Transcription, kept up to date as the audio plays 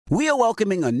We are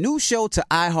welcoming a new show to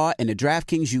iHeart and the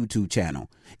DraftKings YouTube channel.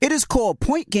 It is called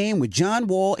Point Game with John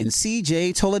Wall and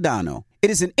CJ Toledano. It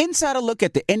is an insider look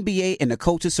at the NBA and the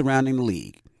coaches surrounding the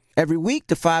league. Every week,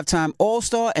 the 5-time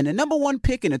All-Star and the number one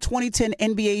pick in the 2010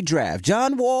 NBA Draft,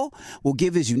 John Wall, will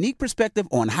give his unique perspective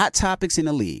on hot topics in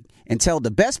the league and tell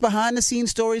the best behind-the-scenes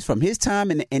stories from his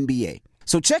time in the NBA.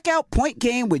 So check out Point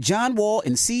Game with John Wall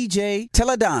and CJ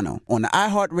Toledano on the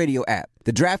iHeartRadio app,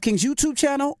 the DraftKings YouTube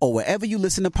channel, or wherever you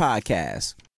listen to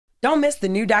podcasts. Don't miss the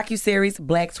new docuseries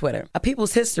Black Twitter, A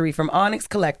People's History from Onyx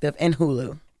Collective and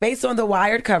Hulu. Based on the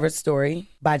Wired cover story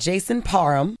by Jason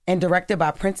Parham and directed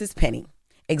by Princess Penny.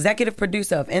 Executive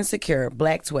producer of Insecure,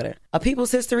 Black Twitter. A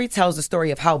People's History tells the story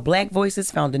of how Black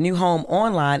voices found a new home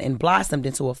online and blossomed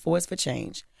into a force for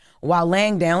change, while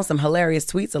laying down some hilarious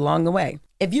tweets along the way.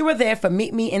 If you were there for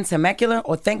Meet Me in Temecula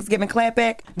or Thanksgiving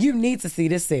Clapback, you need to see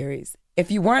this series. If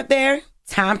you weren't there,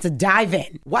 time to dive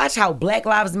in. Watch how Black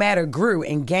Lives Matter grew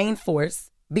and gained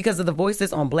force because of the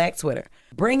voices on Black Twitter,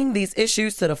 bringing these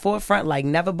issues to the forefront like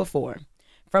never before.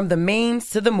 From the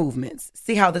memes to the movements,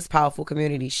 see how this powerful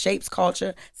community shapes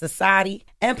culture, society,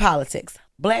 and politics.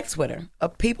 Black Twitter, A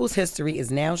People's History, is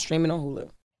now streaming on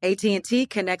Hulu. AT&T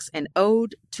connects an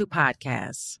ode to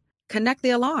podcasts. Connect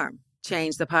the alarm.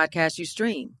 Change the podcast you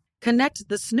stream. Connect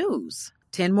the snooze.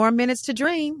 10 more minutes to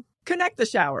dream. Connect the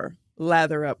shower.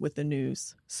 Lather up with the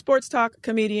news. Sports talk,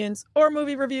 comedians, or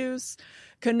movie reviews.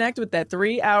 Connect with that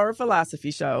 3-hour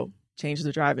philosophy show. Change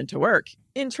the drive into work.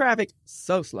 In traffic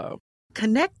so slow.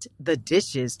 Connect the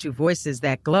dishes to voices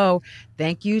that glow.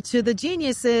 Thank you to the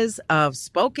geniuses of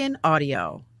spoken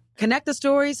audio. Connect the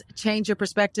stories, change your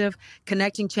perspective.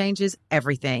 Connecting changes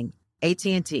everything.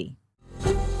 AT&T.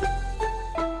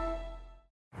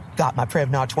 Got my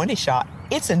Prevnar 20 shot.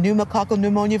 It's a pneumococcal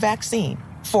pneumonia vaccine.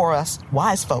 For us,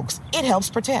 wise folks, it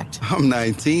helps protect. I'm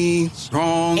 19,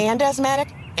 strong. And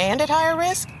asthmatic, and at higher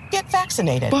risk. Get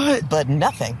vaccinated. But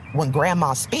nothing when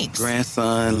grandma speaks.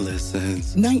 Grandson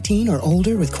listens. 19 or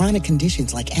older with chronic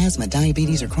conditions like asthma,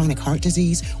 diabetes, or chronic heart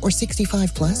disease, or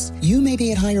 65 plus, you may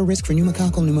be at higher risk for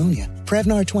pneumococcal pneumonia.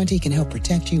 Prevnar 20 can help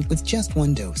protect you with just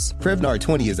one dose. Prevnar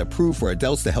 20 is approved for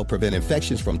adults to help prevent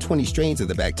infections from 20 strains of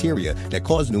the bacteria that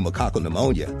cause pneumococcal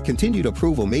pneumonia. Continued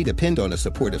approval may depend on a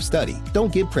supportive study.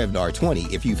 Don't give Prevnar 20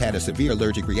 if you've had a severe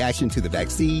allergic reaction to the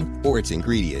vaccine or its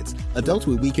ingredients. Adults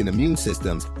with weakened immune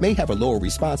systems may have a lower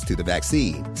response to the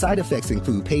vaccine. Side effects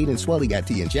include pain and swelling at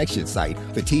the injection site,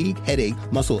 fatigue, headache,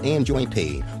 muscle, and joint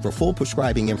pain. For full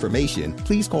prescribing information,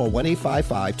 please call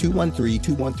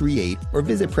 1-855-213-2138 or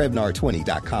visit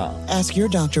Prevnar20.com. Ask your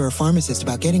doctor or pharmacist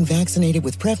about getting vaccinated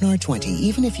with Prevnar 20,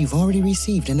 even if you've already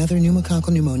received another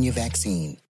pneumococcal pneumonia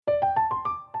vaccine.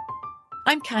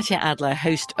 I'm Katya Adler,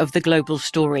 host of The Global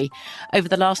Story. Over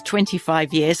the last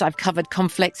 25 years, I've covered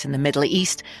conflicts in the Middle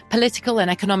East, political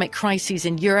and economic crises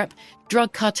in Europe,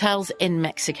 drug cartels in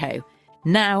Mexico.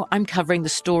 Now I'm covering the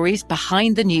stories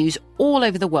behind the news all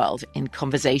over the world in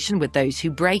conversation with those who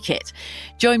break it.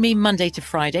 Join me Monday to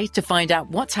Friday to find out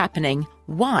what's happening,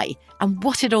 why, and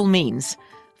what it all means.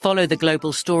 Follow The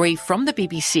Global Story from the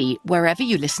BBC wherever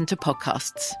you listen to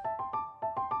podcasts.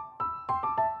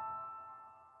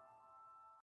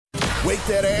 Wake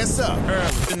that ass up.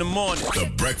 Early in the morning.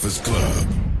 The Breakfast Club.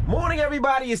 Morning,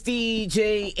 everybody. It's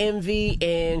DJ MV,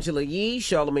 Angela Yee,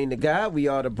 Charlamagne the God. We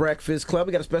are the Breakfast Club.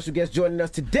 We got a special guest joining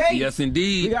us today. Yes,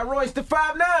 indeed. We got Royce the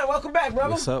 5'9". Welcome back,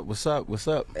 brother. What's up? Who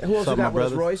else you got with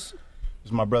us, Royce?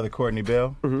 It's my brother, Courtney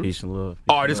Bell. Mm-hmm. Peace and love.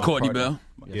 Artist Courtney Bell.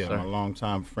 Yes, my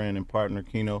longtime friend and partner,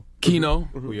 Keno.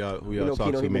 Mm-hmm. Who y'all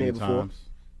talked to many times.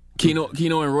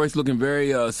 Keno and Royce looking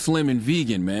very slim and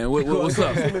vegan, man. What's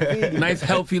up? Nice,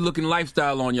 healthy looking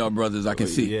lifestyle on y'all brothers, I can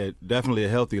see. Yeah, definitely a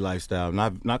healthy lifestyle.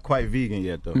 Not quite vegan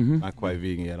yet, though. Mm-hmm. Not quite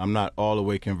vegan yet. I'm not all the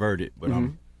way converted, but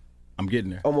I'm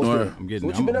getting there. Almost there. I'm getting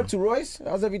What there. you been up to, Royce?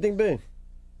 How's everything been?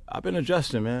 I've been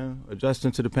adjusting, man.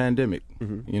 Adjusting to the pandemic.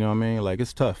 Mm-hmm. You know what I mean? Like,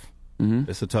 it's tough. Mm-hmm.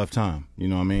 It's a tough time. You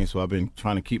know what I mean? So I've been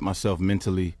trying to keep myself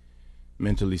mentally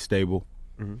stable.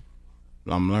 Mm-hmm.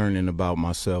 I'm learning about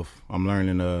myself. I'm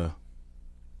learning the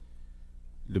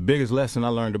biggest lesson I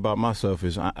learned about myself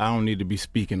is I don't need to be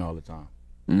speaking all the time.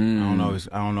 I don't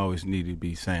always need to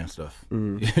be saying stuff. You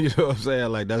know what I'm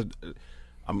saying? Like,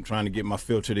 I'm trying to get my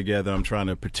filter together. I'm trying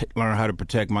to learn how to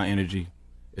protect my energy,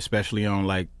 especially on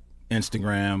like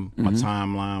Instagram, my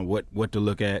timeline, what to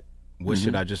look at, what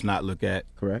should I just not look at.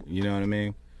 Correct. You know what I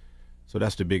mean? So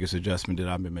that's the biggest adjustment that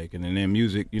I've been making. And then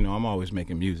music, I'm always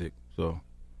making music. So,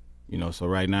 so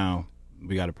right now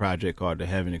we got a project called The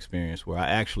Heaven Experience where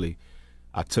I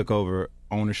took over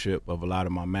ownership of a lot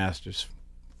of my masters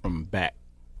from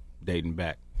dating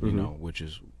back, which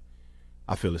is,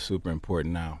 I feel is super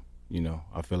important now. You know,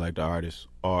 I feel like all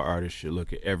artists should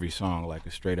look at every song like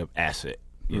a straight up asset.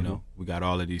 You know, we got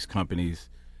all of these companies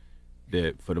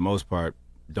that, for the most part,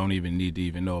 don't even need to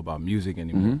even know about music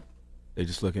anymore. They're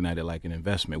just looking at it like an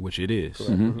investment, which it is.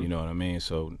 You know what I mean?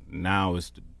 So now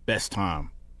is the best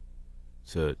time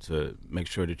to make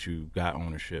sure that you got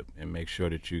ownership and make sure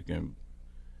that you can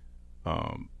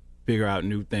figure out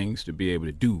new things to be able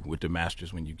to do with the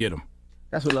masters when you get them.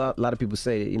 That's what a lot of people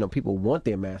say. You know, people want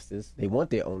their masters, they want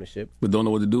their ownership, but don't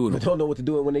know what to do with them. But don't know what to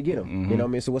do it when they get them. You know what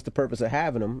I mean? So what's the purpose of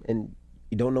having them? And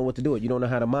you don't know what to do it. You don't know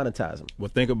how to monetize them.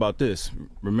 Well, think about this.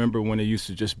 Remember when it used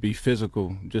to just be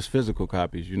physical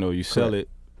copies? You know, you sell it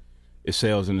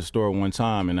sells in the store one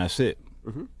time, and that's it.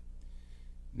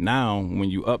 Now, when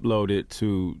you upload it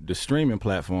to the streaming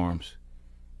platforms,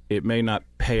 it may not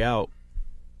pay out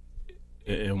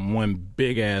in one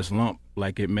big ass lump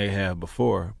like it may have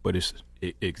before, but it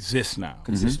exists now.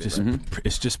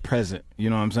 It's just present. You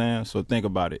know what I'm saying? So think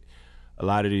about it. A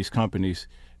lot of these companies,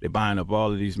 they're buying up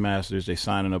all of these masters, they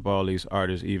signing up all these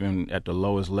artists, even at the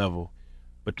lowest level.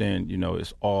 But then, you know,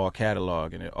 it's all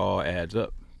catalog and it all adds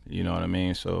up. You know what I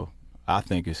mean? So I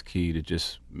think it's key to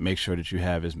just make sure that you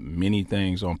have as many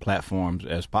things on platforms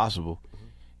as possible.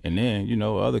 And then, you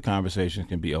know, other conversations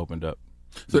can be opened up.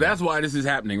 So that's why this is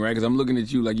happening, right? Because I'm looking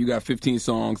at you like you got 15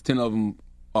 songs, 10 of them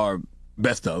are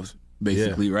best ofs,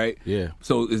 basically, right? Yeah.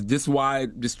 So is this why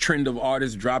this trend of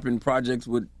artists dropping projects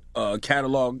with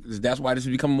catalog, that's why this is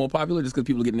becoming more popular, just because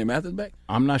people are getting their masters back?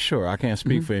 I'm not sure. I can't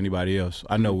speak for anybody else.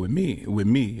 I know with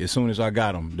me, as soon as I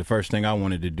got them, the first thing I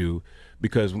wanted to do,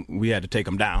 because we had to take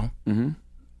them down,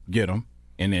 get them,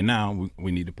 and then now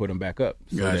we need to put them back up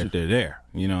so that they're there.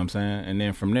 You know what I'm saying? And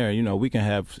then from there, you know, we can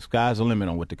have, sky's the limit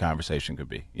on what the conversation could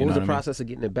be. What was the process of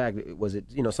getting it back? Was it,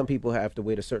 you know, some people have to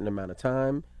wait a certain amount of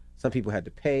time, some people had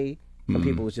to pay, some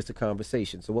people it was just a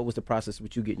conversation. So what was the process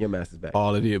with you getting your masters back?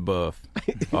 All of the above.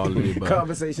 All of the above.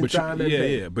 Conversation, time, and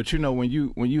pay. Yeah. But you know, when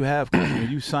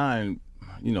you sign,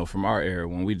 you know, from our era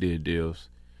when we did deals,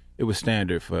 it was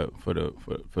standard for the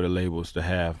labels to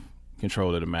have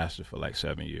control of the master for like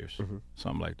 7 years,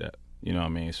 something like that. You know what I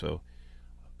mean? So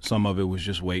some of it was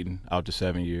just waiting out to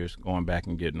 7 years, going back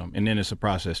and getting them, and then it's a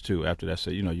process too. After that, so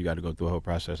you know, you got to go through a whole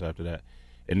process after that.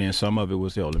 And then some of it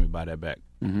was, let me buy that back.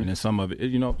 And then some of it,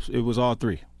 you know, it was all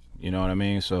three. You know what I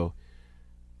mean? So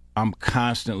I'm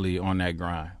constantly on that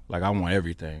grind. Like, I want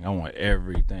everything. I want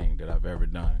everything that I've ever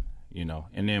done, you know.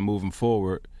 And then moving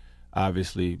forward,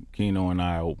 obviously, Keno and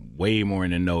I are way more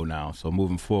in the know now. So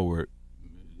moving forward,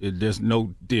 there's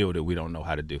no deal that we don't know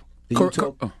how to do. Do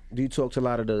you talk to a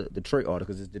lot of the Detroit artists?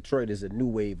 Because Detroit is a new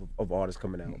wave of artists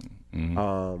coming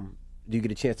out. Do you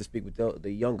get a chance to speak with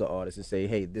the younger artists and say,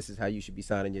 hey, this is how you should be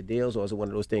signing your deals? Or is it one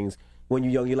of those things when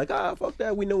you're young, you're like, fuck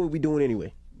that, we know what we're doing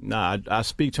anyway? Nah, I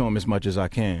speak to him as much as I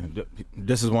can.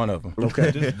 This is one of them. Okay.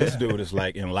 this dude is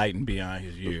like enlightened beyond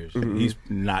his years.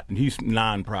 He's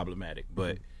non-problematic,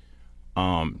 but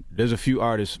there's a few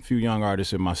young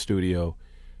artists in my studio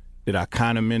that I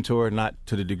kind of mentor, not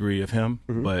to the degree of him,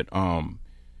 but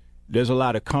there's a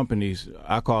lot of companies,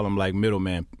 I call them like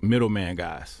middleman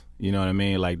guys. You know what I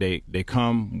mean? Like they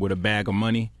come with a bag of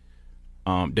money.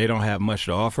 They don't have much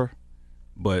to offer,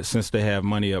 but since they have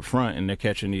money up front and they're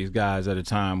catching these guys at a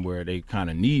time where they kind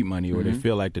of need money or they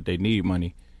feel like that they need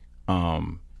money,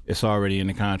 it's already in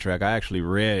the contract. I actually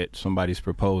read somebody's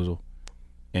proposal,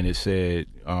 and it said,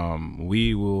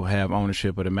 we will have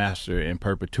ownership of the master in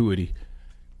perpetuity,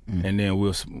 and then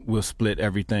we'll split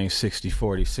everything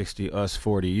 60-40, 60 us,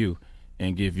 40 you,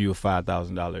 and give you a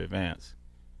 $5,000 advance.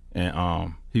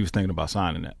 And he was thinking about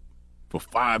signing that for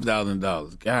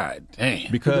 $5,000. God damn!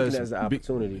 Because as an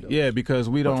opportunity, though. Yeah, because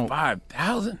we don't.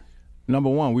 $5,000. Number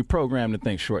one, we programmed to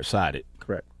think short-sighted.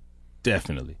 Correct.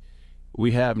 Definitely.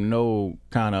 We have no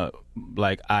kind of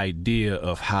like idea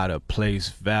of how to place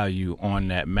value on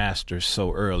that master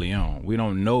so early on. We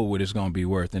don't know what it's going to be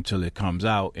worth until it comes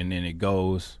out, and then it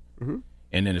goes, and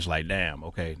then it's like, damn,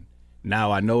 okay.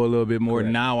 Now I know a little bit more.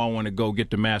 Correct. Now I want to go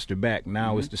get the master back.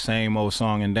 Now it's the same old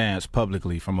song and dance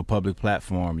publicly from a public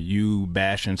platform. You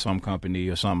bashing some company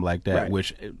or something like that,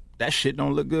 which that shit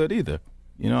don't look good either.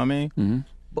 You know what I mean?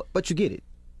 But you get it.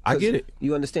 I get it.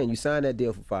 You understand? You signed that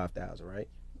deal for $5,000, right?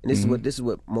 And this is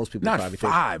what most people not probably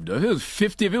 $5 though. If it was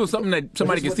 $50, if it was something that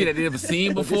somebody can see that they never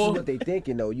seen before. This is what they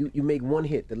thinking though. You make one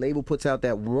hit. The label puts out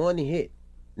that one hit.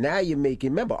 Now you're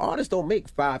making. Remember, artists don't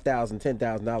make $5,000,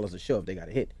 $10,000 a show if they got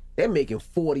a hit. They're making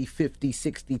 $40,000,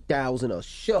 $50,000, $60,000 a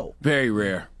show. Very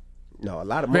rare. No, a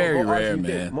lot of more rare,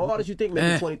 man. More artists you think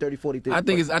maybe 20, 30, 40. I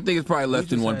think it's probably less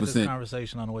than 1%. This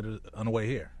conversation on the way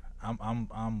here.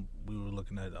 We were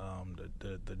looking at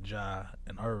the Ja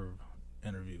and Irv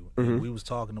interview. And we was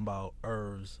talking about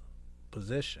Irv's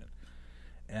position.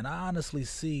 And I honestly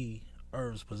see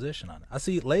Irv's position on it. I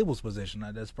see label's position on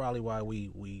it. That's probably why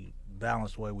we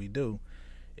balance the way we do.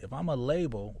 If I'm a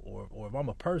label or if I'm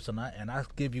a person and I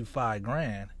give you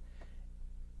 $5,000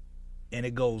 and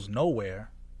it goes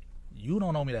nowhere, you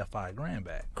don't owe me that $5,000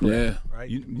 back. Yeah.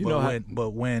 Right?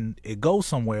 But when it goes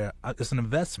somewhere, it's an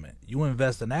investment. You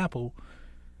invest in Apple,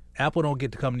 Apple don't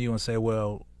get to come to you and say,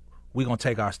 well, we're going to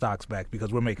take our stocks back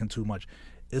because we're making too much.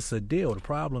 It's a deal. The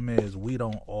problem is we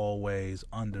don't always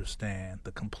understand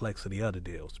the complexity of the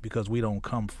deals because we don't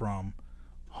come from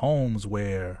homes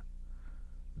where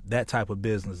that type of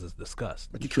business is discussed.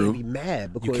 But you can't be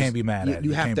mad because you can't be mad at it.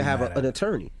 You have to have an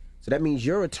attorney. So that means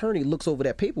your attorney looks over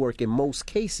that paperwork in most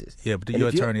cases. Yeah, but your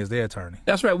attorney is their attorney.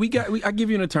 That's right. I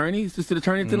give you an attorney. It's just an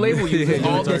attorney to label you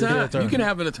all the time. You can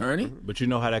have an attorney. But you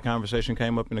know how that conversation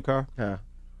came up in the car? Huh?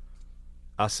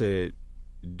 I said,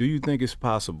 do you think it's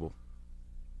possible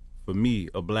for me,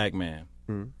 a black man,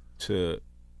 to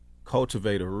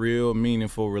cultivate a real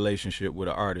meaningful relationship with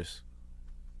an artist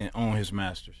and own his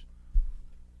masters?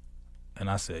 And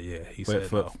I said, yeah. He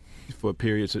said no. For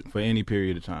any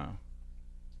period of time.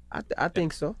 I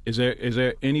think so. Is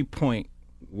there any point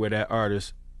where that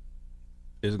artist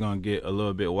is gonna get a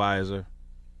little bit wiser,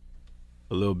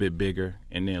 a little bit bigger,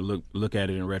 and then look at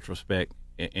it in retrospect?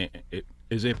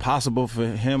 Is it possible for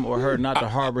him or her not to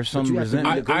harbor some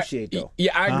resentment? Renegotiate though.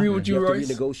 I agree with you, Royce. You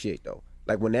have to renegotiate though.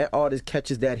 Like when that artist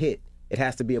catches that hit, it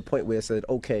has to be a point where it says,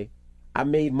 okay, I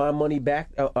made my money back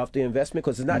off the investment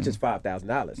because it's not just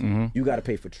 $5,000. You got to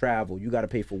pay for travel. You got to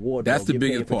pay for wardrobe. That's the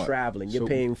biggest part. You're paying for traveling. You're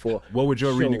paying for What would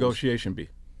your shows. renegotiation be?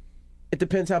 It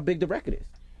depends how big the record is.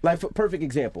 Like, for perfect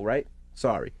example, right?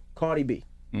 Sorry, Cardi B.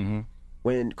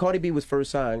 When Cardi B was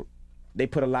first signed, they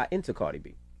put a lot into Cardi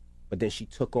B, but then she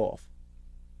took off.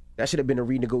 That should have been a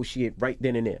renegotiate right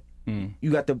then and there.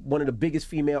 You got one of the biggest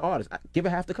female artists. Give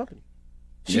her half the company.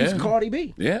 She's Cardi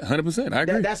B. Yeah, 100%. I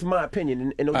agree. That's my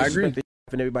opinion, and no disrespect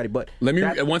to everybody, but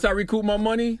once I recoup my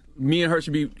money, me and her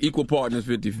should be equal partners,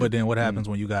 50-50. But then what happens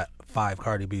when you got 5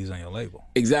 Cardi B's on your label?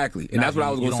 Exactly, and that's what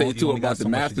I was going to say too about the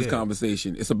masters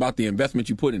conversation. It's about the investment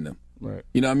you put in them. Right.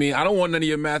 You know what I mean? I don't want none of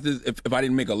your masters if I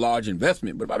didn't make a large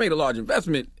investment. But if I made a large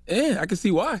investment, I can see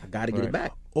why. I got to get it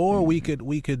back. Or we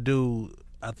could do,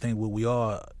 I think, what we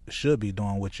all should be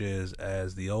doing, which is,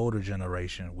 as the older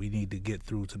generation, we need to get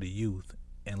through to the youth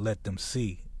and let them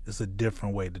see it's a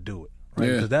different way to do it,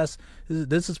 right? Because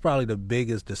this is probably the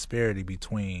biggest disparity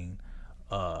between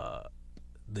the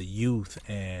youth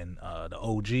and the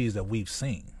OGs that we've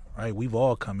seen, right? We've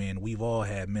all come in, we've all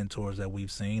had mentors that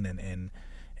we've seen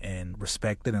and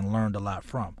respected and learned a lot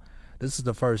from. This is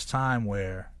the first time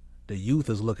where the youth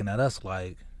is looking at us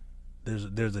like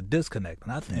there's a disconnect,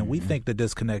 and we think the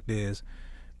disconnect is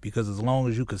because as long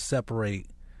as you could separate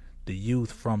the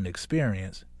youth from the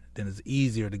experience, then it's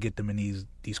easier to get them in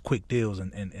these quick deals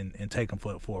and take them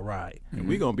for a ride. And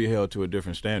we're going to be held to a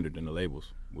different standard than the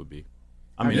labels would be.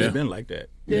 I mean, it's been like that.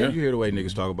 Yeah. You hear the way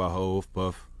niggas talk about Hove,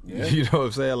 Puff. Yeah. You know what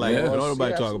I'm saying? Like, don't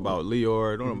nobody talk about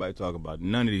Leor. Don't nobody talk about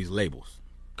none of these labels.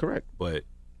 Correct. But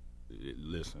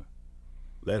listen,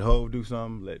 let Hove do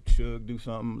something. Let Suge do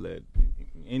something. Let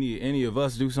any of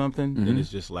us do something. And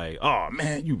it's just like, oh,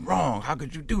 man, you wrong. How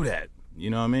could you do that? You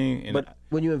know what I mean? And but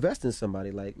when you invest in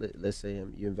somebody, like let's say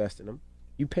you invest in him,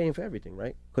 you're paying for everything,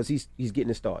 right? Because he's getting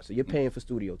a start. So you're paying for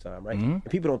studio time, right? And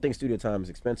people don't think studio time is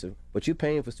expensive, but you're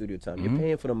paying for studio time. You're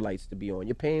paying for them lights to be on.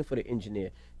 You're paying for the engineer.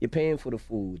 You're paying for the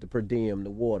food, the per diem, the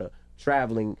water,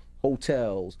 traveling,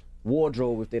 hotels,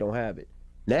 wardrobe if they don't have it.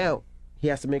 Now he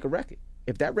has to make a record.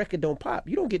 If that record don't pop,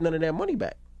 you don't get none of that money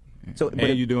back. So,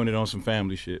 and you're doing it on some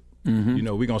family shit. You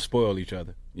know, we're going to spoil each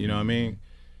other. You know what I mean?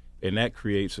 And that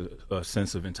creates a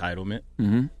sense of entitlement.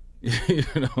 You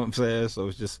know what I'm saying? So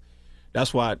it's just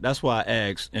that's why I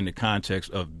asked in the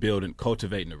context of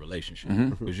cultivating a relationship,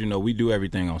 because you know we do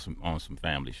everything on some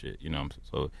family shit. You know,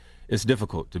 so it's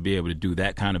difficult to be able to do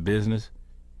that kind of business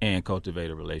and cultivate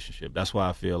a relationship. That's why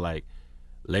I feel like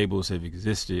labels have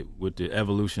existed with the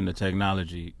evolution of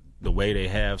technology the way they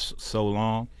have so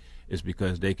long, is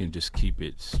because they can just keep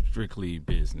it strictly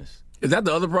business. Is that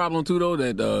the other problem too, though,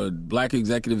 that black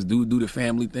executives do the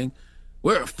family thing?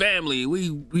 We're a family. We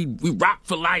rock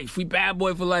for life. We bad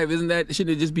boy for life. Shouldn't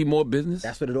it just be more business?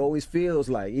 That's what it always feels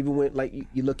like. Even when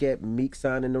you look at Meek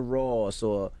signing the Ross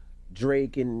or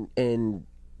Drake and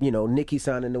you know Nicki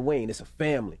signing the Wayne, it's a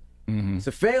family. It's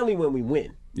a family when we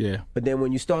win. Yeah. But then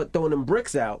when you start throwing them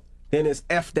bricks out, then it's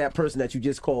F that person that you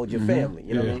just called your family.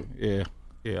 You know what I mean?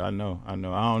 Yeah, I know. I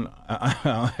don't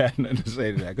have nothing to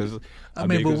say to that because I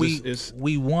mean, but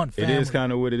we want family. It is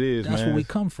kind of what it is. That's man. where we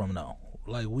come from, though.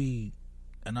 Like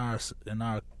in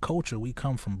our culture, we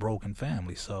come from broken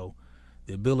families. So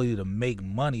the ability to make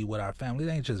money with our family.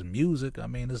 It ain't just music. I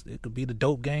mean, it could be the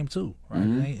dope game too, right?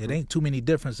 It ain't too many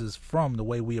differences from the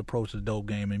way we approach the dope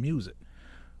game in music.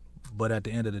 But at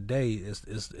the end of the day,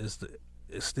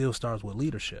 it still starts with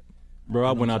leadership. Bro,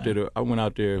 I went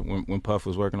out there when Puff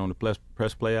was working on the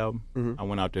Press Play album. I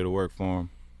went out there to work for him.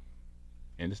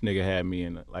 And this nigga had me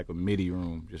in like a MIDI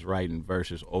room just writing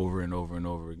verses over and over and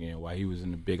over again while he was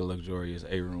in the big luxurious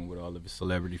A room with all of his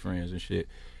celebrity friends and shit.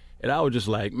 And I was just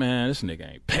like, man, this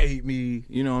nigga ain't paid me.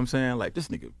 You know what I'm saying? Like, this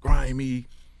nigga grimy.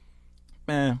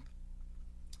 Man,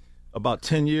 about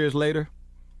 10 years later,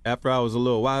 after I was a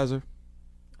little wiser,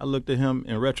 I looked at him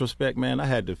in retrospect, man. I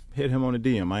had to hit him on the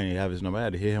DM. I didn't have his number. I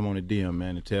had to hit him on the DM,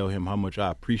 man, and tell him how much I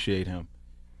appreciate him,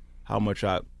 how much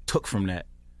I took from that.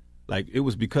 Like, it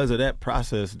was because of that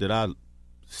process that I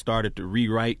started to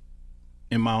rewrite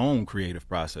in my own creative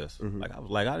process. Like, I was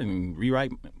like, I didn't even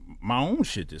rewrite my own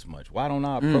shit this much. Why don't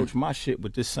I approach my shit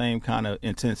with this same kind of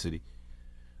intensity?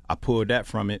 I pulled that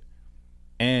from it,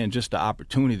 and just the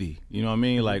opportunity. You know what I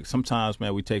mean? Like, sometimes,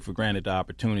 man, we take for granted the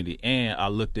opportunity. And I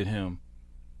looked at him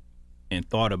and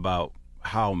thought about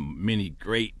how many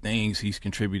great things he's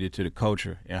contributed to the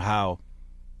culture and how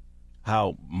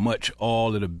much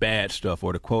all of the bad stuff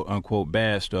or the quote-unquote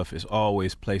bad stuff is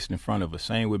always placed in front of us.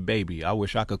 Same with Baby. I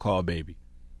wish I could call Baby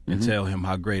and tell him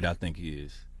how great I think he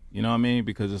is. You know what I mean?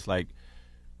 Because it's like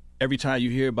every time you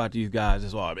hear about these guys,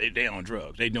 it's all, they on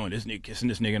drugs. They doing this, nigga kissing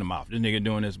this nigga in the mouth. This nigga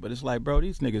doing this. But it's like, bro,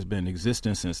 these niggas been in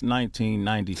existence since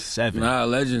 1997. Nah,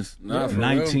 legends. Nah, for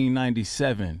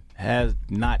 1997 has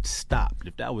not stopped.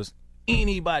 If that was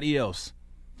anybody else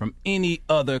from any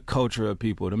other culture of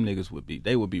people, them niggas would be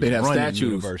running statues.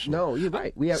 Universal. No, you're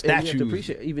right. We have to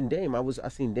appreciate even Dame. I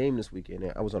seen Dame this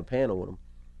weekend. I was on a panel with him.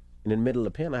 And in the middle of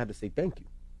the panel, I had to say thank you.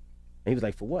 And he was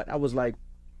like, for what? I was like,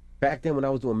 back then when I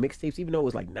was doing mixtapes, even though it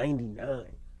was like 99,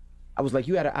 I was like,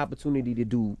 you had an opportunity to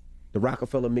do the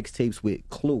Rockefeller mixtapes with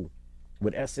Clue,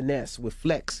 with SNS, with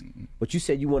Flex. But you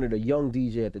said you wanted a young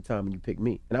DJ at the time and you picked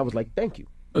me. And I was like, thank you.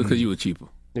 Because you were cheaper.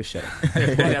 Just shut up.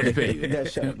 They have to pay you.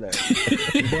 Shut up. But,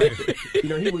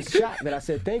 he was shocked that I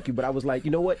said thank you. But I was like,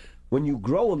 you know what? When you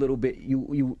grow a little bit,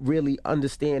 you really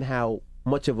understand how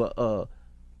much of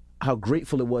how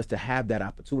grateful it was to have that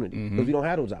opportunity. Because we don't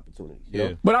have those opportunities. You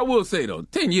know? But I will say, though,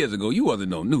 10 years ago, you wasn't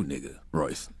no new nigga,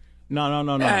 Royce. No,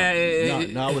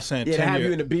 I was saying 10 years. Yeah, have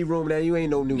you in the B room now, you ain't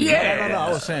no new nigga. Yeah. No, I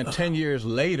was saying 10 years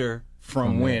later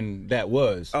from when that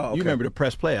was. Oh, okay. You remember the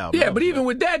Press Play album. Yeah, but even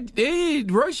with that,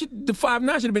 Royce, the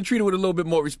 5'9" should have been treated with a little bit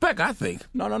more respect, I think.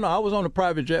 No. I was on a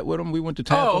private jet with him. We went to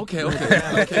Tampa. Oh, okay.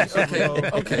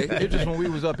 It's just when we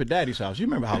was up at Daddy's house. You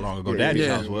remember how long ago Daddy's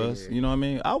house was. You know what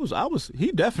I mean?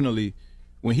 He definitely,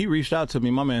 when he reached out to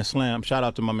me, my man Slam, shout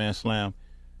out to my man Slam,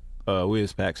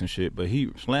 Wiz Packs and shit, but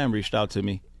Slam reached out to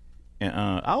me, and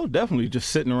I was definitely just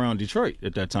sitting around Detroit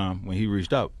at that time when he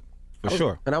reached out, for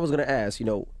sure. And I was going to ask,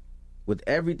 with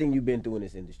everything you've been through in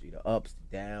this industry, the ups,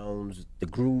 the downs, the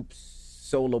groups,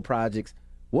 solo projects,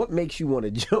 what makes you want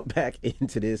to jump back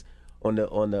into this on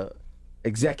the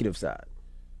executive side?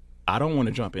 I don't want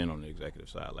to jump in on the executive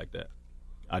side like that.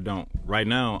 I don't. Right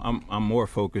now, I'm more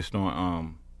focused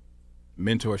on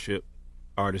mentorship,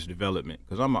 artist development,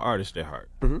 because I'm an artist at heart.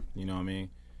 You know what I mean?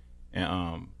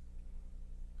 And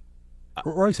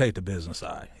Royce hate the business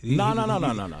side.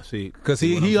 No. See, because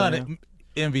he on it.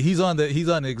 Envy. He's on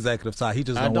the executive side. He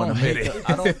just don't want to admit it.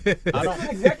 I don't.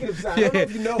 Executive side. I don't know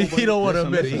if you know. He don't want to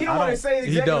admit it. He don't want to say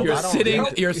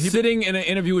executive. You're sitting in an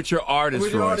interview with your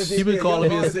artist, Royce. He been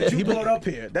calling me you brought up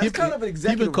here. That's kind of an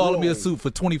executive. He been calling me a suit for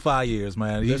 25 years,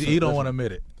 man. He don't want to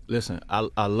admit it. Listen,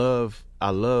 I love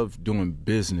doing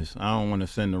business. I don't want to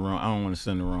send the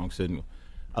wrong signal.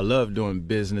 I love doing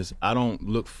business. I don't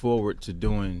look forward to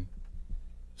doing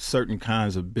certain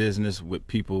kinds of business with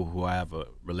people who I have a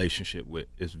relationship with.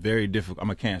 It's very difficult.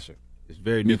 I'm a Cancer. It's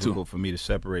very difficult for me to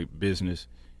separate business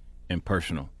and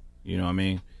personal. You know what I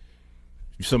mean?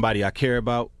 Somebody I care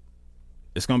about,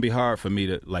 it's going to be hard for me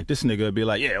to, like, this nigga would be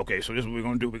like, yeah, okay, so this is what we're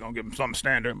going to do. We're going to give him something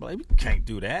standard. I'm like, we can't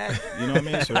do that. You know what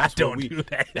I mean? So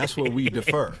that's where we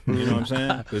defer. You know what I'm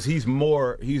saying? Because he's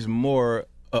more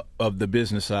of the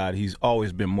business side. He's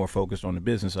always been more focused on the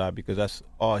business side because that's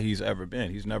all he's ever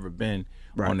been. He's never been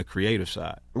on the creative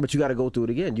side. But you got to go through it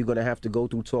again. You're going to have to go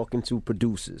through talking to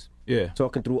producers,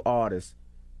 talking through artists,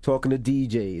 talking to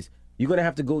DJs. You're going to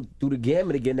have to go through the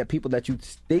gamut again, that people that you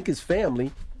think is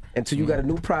family, until you got a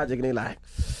new project and they like,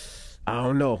 I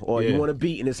don't know, or you want to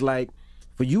beat, and it's like,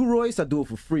 for you, Royce, I do it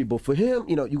for free, but for him,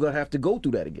 you're going to have to go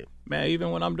through that again. Man,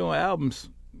 even when I'm doing albums,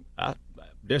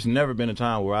 there's never been a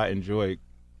time where I enjoy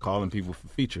calling people for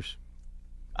features.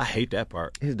 I hate that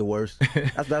part. It's the worst.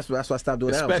 That's why I stopped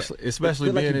doing albums.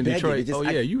 Especially being in Detroit.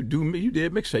 You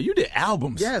did mixtape. You did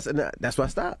albums. Yes, and that's why I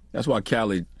stopped. That's why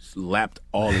Khaled slapped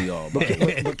all of y'all. But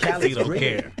Khaled don't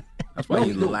care. That's why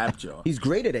he lapped y'all. He's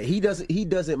great at it. He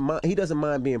doesn't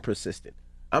mind being persistent.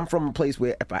 I'm from a place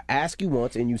where if I ask you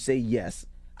once and you say yes,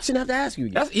 I shouldn't have to ask you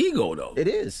again. That's ego, though. It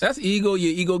is. That's ego.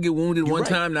 Your ego get wounded one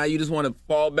time. Now you just want to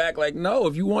fall back. Like, no,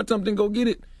 if you want something, go get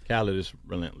it. Khaled is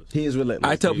relentless. He is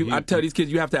relentless. I tell these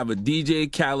kids, you have to have a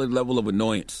DJ Khaled level of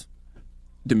annoyance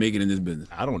to make it in this business.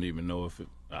 I don't even know if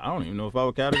I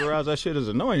would categorize that shit as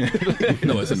annoying.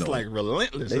 No, it's annoying. Like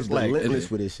relentless. It's like relentless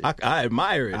with this shit. I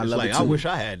admire it. I It's love like it I too. wish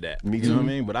I had that. Me You know too. what I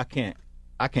mean? But I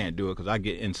can't do it because I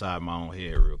get inside my own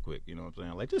head real quick. You know what I'm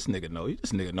saying? Like this nigga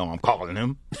know I'm calling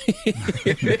him.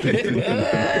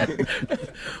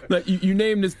 Like you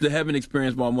named this the Heaven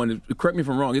Experience, but I'm wondering, correct me if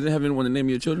I'm wrong. Isn't Heaven one of the name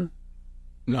of your children?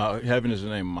 No, Heaven is the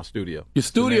name of my studio. Your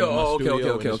studio? It's the name of my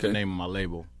studio, and Okay. It's the name of my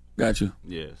label. Got you.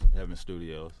 Yes, Heaven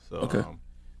Studios. So Okay.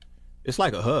 it's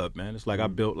like a hub, man. It's like I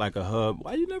built like a hub.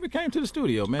 Why you never came to the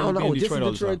studio, man? I don't You know. be I was just in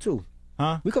all the time. Detroit too.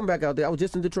 Huh? We come back out there. I was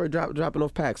just in Detroit dropping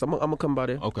off packs. I'm gonna come by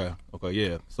there. Okay,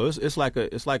 yeah. So it's like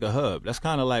a hub. That's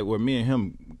kind of like where me and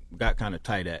him got kind of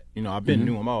tight at. You know, I've been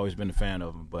knew him. I've always been a fan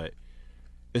of him, but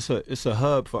it's a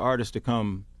hub for artists to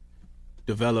come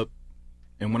develop.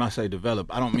 And when I say develop,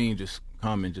 I don't mean just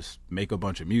come and just make a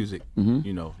bunch of music.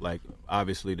 You know, like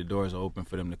obviously the doors are open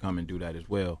for them to come and do that as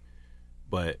well,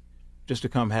 but just to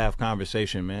come have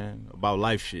conversation, man, about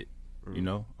life shit. You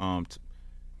know,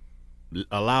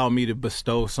 allow me to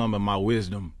bestow some of my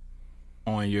wisdom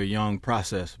on your young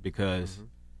process, because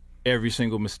every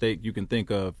single mistake you can think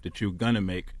of that you're gonna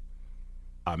make,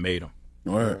 I made them.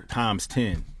 Word. Times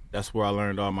 10. That's where I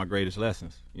learned all my greatest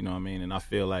lessons. You know what I mean? And I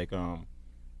feel like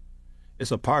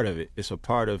it's a part of it. It's a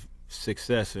part of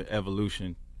success and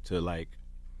evolution to like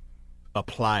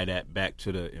apply that back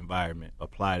to the environment,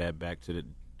 apply that back to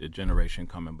the generation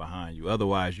coming behind you.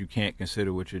 Otherwise, you can't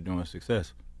consider what you're doing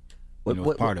success.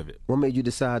 It's part of it. What made you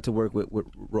decide to work with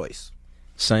Royce?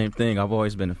 Same thing. I've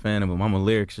always been a fan of him. I'm a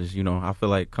lyricist. You know, I feel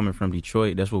like coming from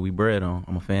Detroit, that's what we bred on.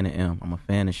 I'm a fan of M. I'm a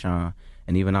fan of Sean.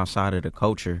 And even outside of the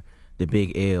culture, the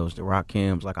Big L's, the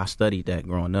Rakims, like I studied that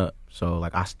growing up. So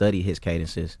like I studied his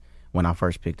cadences when I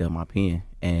first picked up my pen.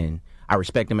 And I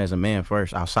respect him as a man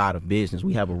first. Outside of business,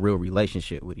 we have a real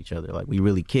relationship with each other. Like we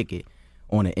really kick it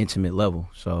on an intimate level.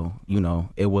 So, you know,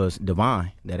 it was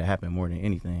divine that it happened more than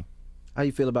anything. How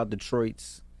you feel about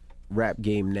Detroit's rap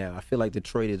game now? I feel like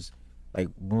Detroit is like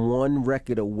one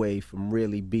record away from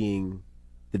really being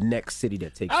the next city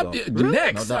that takes off. The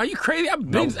next? Are you crazy?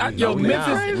 Memphis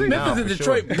and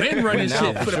Detroit been running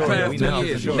shit for the past 2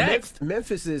 years. Next.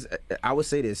 Memphis is, I would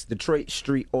say this, Detroit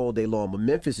street all day long, but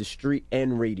Memphis is street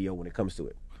and radio when it comes to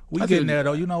it. We getting there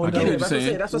though. You know what? That's what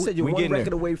I said. You're one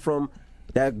record away from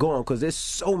that going, because there's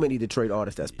so many Detroit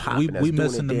artists that's popping. We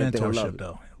missing the mentorship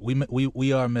though.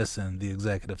 We are missing the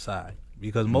executive side,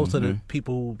 because most of the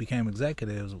people who became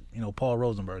executives, you know, Paul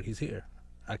Rosenberg, he's here.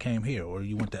 I came here, or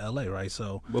you went to L.A., right?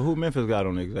 So, but who Memphis got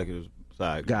on the executive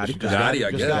side? Gotti,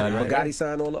 I guess. Gotti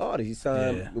signed all the artists. He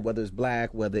signed whether it's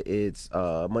Black, whether it's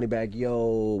Moneybagg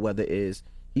Yo, whether it's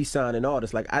he's signing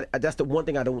artists. Like I that's the one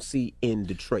thing I don't see in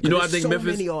Detroit. You know, I there's think so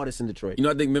Memphis. many artists in Detroit. You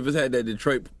know, I think Memphis had that.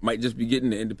 Detroit might just be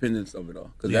getting the independence of it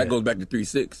all, because that goes back to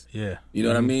 3-6. Yeah, you know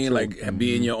what I mean? Like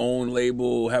being your own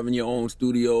label, having your own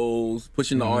studios,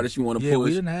 pushing the artists you want to push.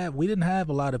 We didn't have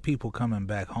a lot of people coming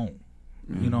back home.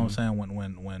 You know what I'm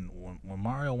saying? When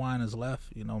Mario Winans left,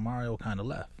 you know, Mario kind of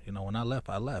left. You know, when I left.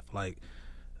 Like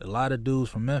a lot of dudes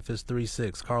from Memphis,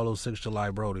 3-6, Carlos 6 July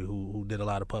Brody, who did a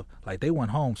lot of puff, like they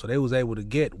went home, so they was able to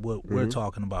get what we're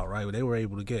talking about, right? They were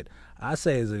able to get. I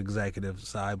say as an executive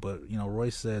side, but you know,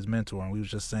 Royce says mentor, and we was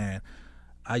just saying,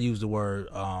 I use the word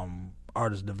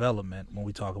artist development when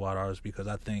we talk about artists, because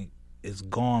I think it's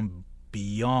gone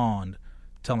beyond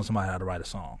telling somebody how to write a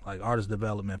song. Like artist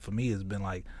development for me has been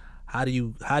like, how do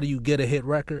you get a hit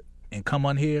record and come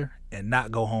on here and not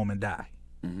go home and die?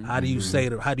 How do you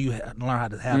how do you learn how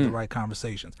to have the right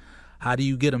conversations? How do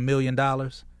you get $1 million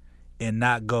and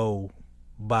not go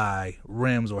buy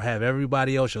rims or have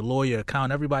everybody else, your lawyer,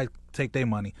 accountant, everybody take their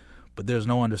money, but there's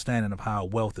no understanding of how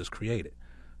wealth is created?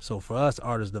 So for us,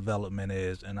 artist development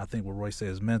is, and I think what Royce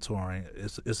says mentoring,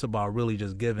 it's about really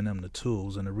just giving them the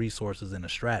tools and the resources and the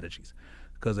strategies.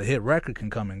 Because a hit record can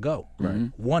come and go.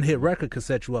 Right. One hit record could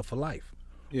set you up for life.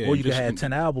 Yeah, or you could have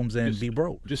 10 albums and be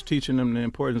broke. Just teaching them the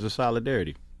importance of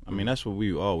solidarity. I mean, that's what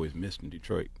we always missed in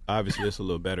Detroit. Obviously, it's a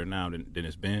little better now than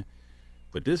it's been.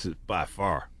 But this is by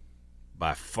far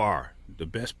the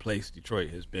best place Detroit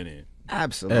has been in.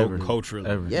 Absolutely. Culturally.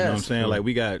 Ever. You know what I'm Yes. saying? Like,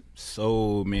 we got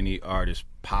so many artists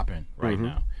popping right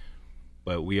now.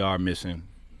 But we are missing,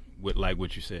 with like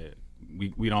what you said.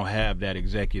 We don't have that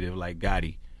executive like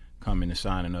Gotti coming and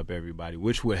signing up everybody,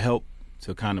 which would help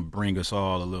to kind of bring us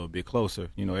all a little bit closer.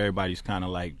 You know, everybody's kind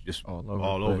of like just all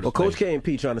over the Well, place. Coach K and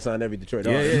P trying to sign every Detroit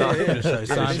Yeah, artist.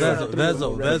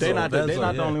 They're not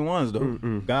the only ones though.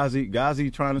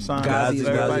 Gazi trying to sign.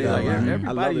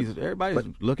 Everybody's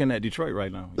looking at Detroit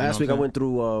right now. Last week I went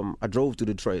through. I drove through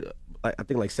Detroit. I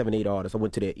think like 7, 8 artists. I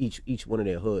went to their each one of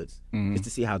their hoods just to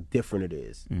see how different it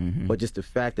is. But just the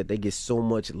fact that they get so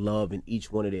much love in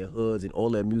each one of their hoods and all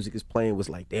their music is playing was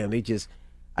like, damn,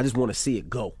 I just want to see it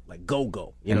go. Like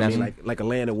go. You know what I mean? Like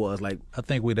Atlanta was. Like, I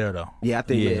think we're there though. Yeah, I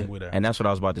think we're there. And that's what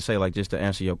I was about to say. Like, just to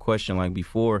answer your question, like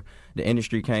before the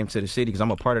industry came to the city, because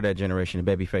I'm a part of that generation,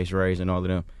 the Babyface Rays and all of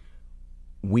them.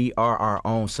 We are our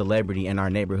own celebrity in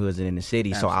our neighborhoods and in the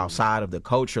city. Absolutely. So outside of the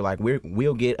culture, like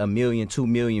we'll get 1 million, 2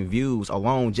 million views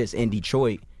alone just in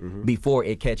Detroit before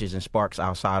it catches and sparks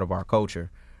outside of our culture.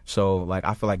 So like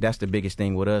I feel like that's the biggest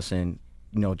thing with us. And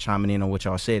you know, chiming in on what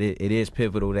y'all said, it is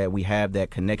pivotal that we have that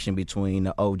connection between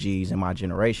the OGs and my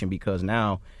generation, because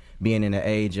now being in the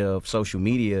age of social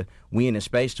media, we in a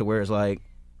space to where it's like,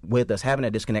 with us having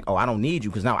that disconnect, I don't need you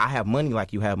because now I have money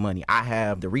like you have money. I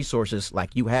have the resources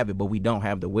like you have it, but we don't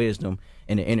have the wisdom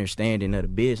and the understanding of the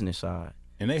business side.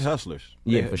 And they hustlers.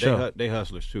 Yeah, for sure. They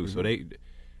hustlers too. So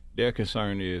their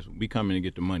concern is we come in and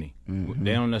get the money.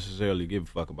 They don't necessarily give a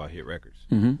fuck about hit records.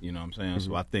 You know what I'm saying?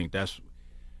 So I think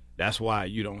that's why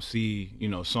you don't see, you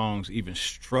know, songs even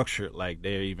structured like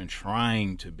they're even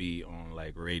trying to be on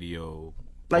like radio.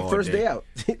 Like First Day Out.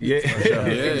 Yeah.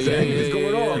 It's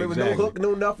going on. There was no hook,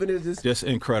 no nothing. It's just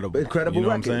incredible. Incredible you know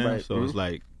record, what I'm saying? right? So it's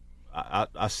like,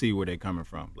 I see where they're coming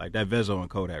from. Like that Vezzo and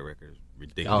Kodak record is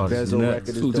ridiculous. Vezzo record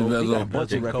is dope. He got a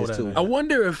bunch of records too. I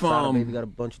wonder if Baby got a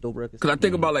bunch of dope records. because I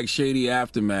think about like Shady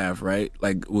Aftermath, right?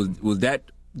 Like was that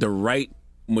the right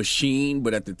machine?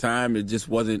 But at the time, it just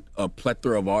wasn't a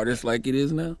plethora of artists like it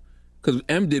is now. Because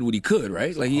M did what he could,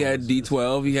 right? Like he had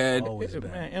D12, he had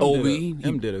Obi.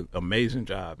 M did an amazing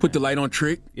job. Put the light on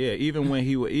Trick. Yeah, even when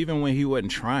he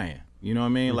wasn't trying, you know what I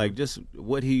mean? Like just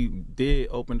what he did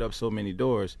opened up so many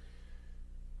doors.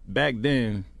 Back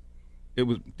then,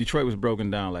 Detroit was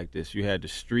broken down like this. You had the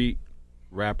street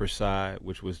rapper side,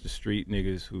 which was the street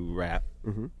niggas who rap,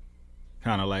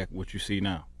 kind of like what you see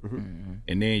now.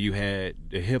 And then you had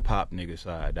the hip hop nigga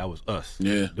side. That was us,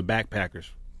 the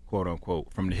backpackers, quote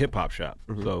unquote, from the hip hop shop.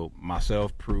 So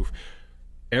myself, Proof,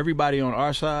 everybody on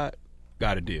our side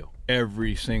got a deal.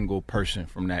 Every single person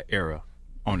from that era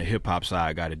on the hip hop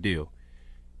side got a deal.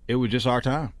 It was just our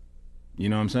time. You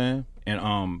know what I'm saying? And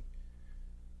I'm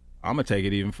gonna take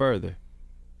it even further.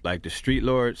 Like the Street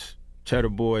Lords, Cheddar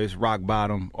Boys, Rock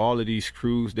Bottom, all of these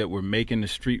crews that were making the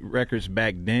street records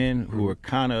back then, who were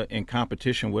kind of in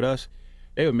competition with us,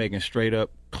 they were making straight up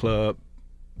club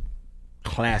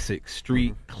classic,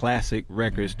 street classic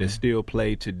records that still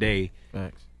play today.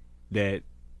 Facts. That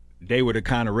they were the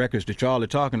kind of records that y'all are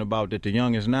talking about that the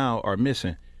youngins now are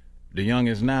missing. The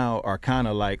youngins now are kind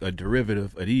of like a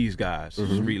derivative of these guys.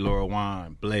 Street Lord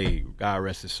Wine, Blade, God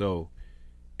rest his soul.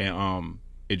 And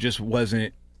it just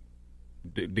wasn't,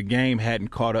 the game hadn't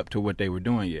caught up to what they were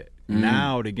doing yet.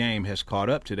 Now the game has caught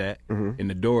up to that, and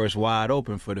the door is wide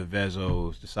open for the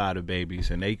Vezzos, the Cider Babies,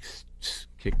 and they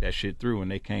kicked that shit through, and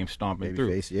they came stomping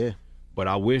through. Yeah. But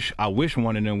I wish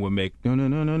one of them would make I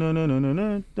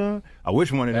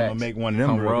wish one of them would make one of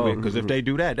them real quick, because if they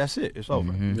do that, that's it. It's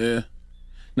over. Yeah.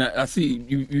 Now I see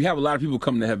you have a lot of people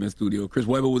coming to Heaven Studio. Chris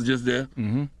Webber was just there.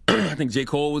 I think J.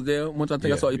 Cole was there once. I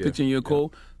think I saw your picture in your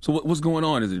Cole. So what's going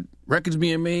on? Is it records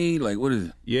being made? Like what is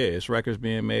it? Yeah, it's records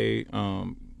being made.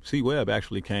 C. Webb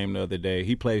actually came the other day.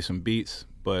 He played some beats,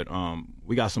 but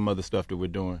we got some other stuff that we're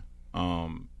doing.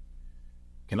 Can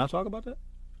I talk about that?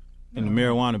 In the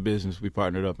marijuana business, we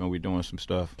partnered up and we're doing some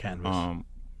stuff. Cannabis.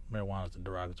 Marijuana is a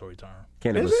derogatory term.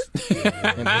 Cannabis.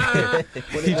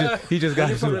 He just got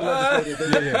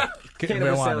to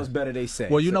Cannabis sounds better, they say.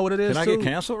 Well, you know what it is, Can I get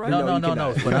canceled right now? now?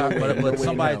 No. But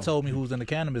somebody told me who's in the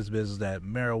cannabis business that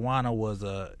marijuana was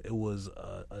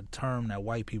a term that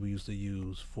white people used to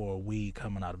use for weed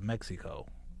coming out of Mexico.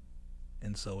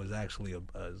 And so it's actually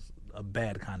a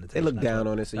bad connotation. They look down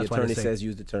on it, so your attorney says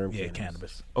use the term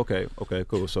cannabis. Okay,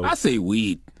 cool. So I say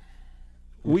weed.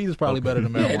 Weed is probably better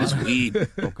than marijuana. Yeah, it's weed.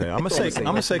 Okay, I'm gonna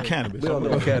say cannabis. I'm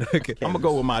gonna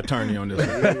go with my attorney on this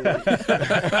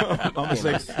one.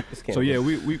 So yeah,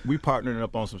 we partnered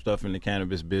up on some stuff in the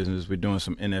cannabis business. We're doing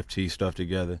some NFT stuff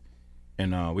together,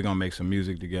 and we're gonna make some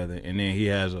music together. And then he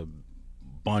has a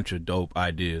bunch of dope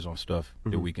ideas on stuff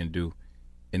that we can do.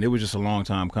 And it was just a long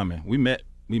time coming. We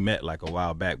met like a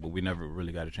while back, but we never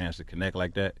really got a chance to connect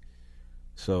like that.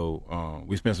 So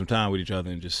we spent some time with each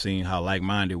other and just seeing how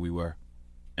like-minded we were.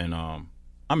 And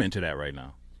I'm into that right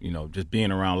now. You know, just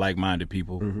being around like-minded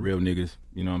people, real niggas,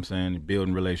 you know what I'm saying,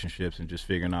 building relationships and just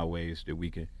figuring out ways that we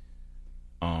can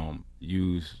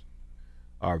use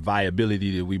our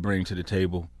viability that we bring to the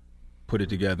table, put it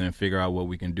together and figure out what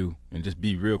we can do and just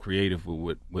be real creative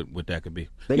with what that could be.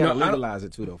 They got to legalize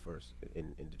it too, though, first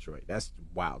in Detroit. That's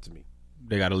wild to me.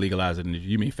 They got to legalize it.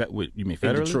 You mean federally?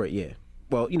 In Detroit, yeah.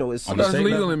 Well, you know, it's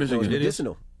legal in Michigan. It's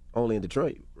medicinal, only in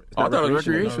Detroit. I thought it was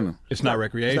recreational. It's not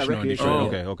recreational in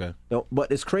Detroit. Okay. No,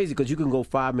 but it's crazy because you can go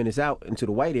 5 minutes out into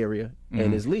the white area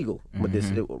and it's legal, but this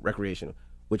is recreational,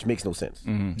 which makes no sense.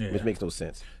 Which makes no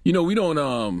sense. You know, we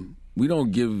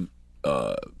don't give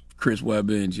Chris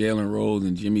Webber and Jalen Rose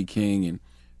and Jimmy King and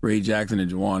Ray Jackson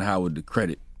and Juwan Howard the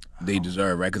credit they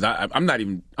deserve, right? Because I'm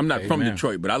not from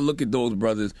Detroit, but I look at those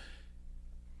brothers.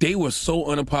 They were so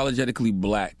unapologetically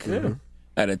black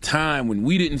at a time when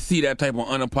we didn't see that type of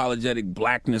unapologetic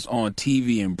blackness on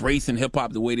TV, embracing hip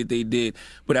hop the way that they did.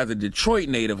 But as a Detroit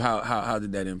native, how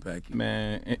did that impact you?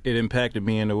 Man, it impacted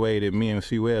me in the way that me and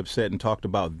C Webb sat and talked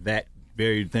about that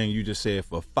very thing you just said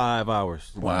for 5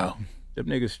 hours. Wow. Them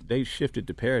niggas, they shifted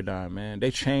the paradigm, man.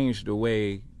 They changed the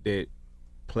way that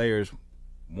players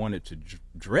wanted to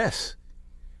dress.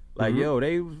 Like, yo,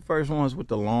 they was the first ones with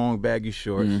the long baggy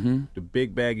shorts, the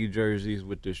big baggy jerseys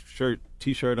with the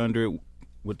t-shirt under it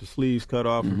with the sleeves cut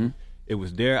off. It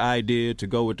was their idea to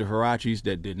go with the Huaraches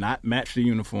that did not match the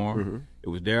uniform. It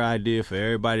was their idea for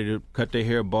everybody to cut their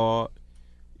hair bald.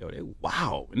 Yo,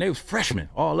 and they was freshmen.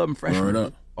 All of them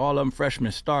freshmen. All of them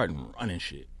freshmen starting running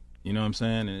shit. You know what I'm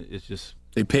saying? And it's just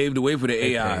they paved the way for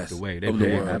the AIs.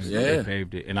 They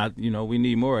paved it. And we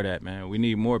need more of that, man. We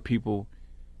need more people,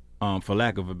 for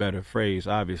lack of a better phrase,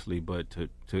 obviously, but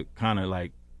to kind of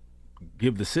like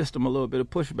give the system a little bit of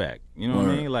pushback. You know what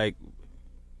I mean? Like,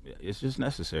 it's just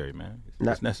necessary, man.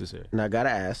 It's necessary. And I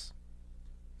gotta ask,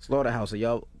 Slaughterhouse, are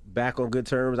y'all back on good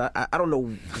terms? I don't know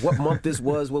what month this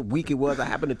was, what week it was. I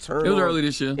happened to turn. It was early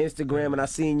this year. Instagram, and I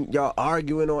seen y'all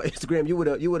arguing on Instagram. You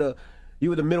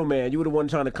were the middleman. You were the one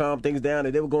trying to calm things down,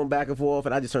 and they were going back and forth.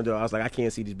 And I just turned to her. I was like, I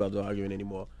can't see these brothers arguing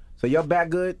anymore. So y'all back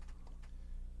good?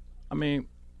 I mean,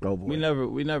 we never.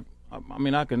 I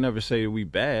mean, I can never say that we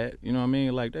bad. You know what I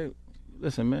mean? Like,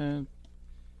 listen, man.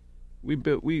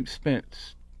 We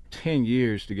spent 10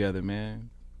 years together, man.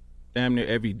 Damn near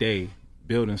every day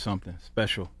building something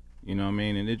special. You know what I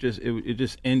mean? And it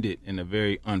just ended in a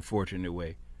very unfortunate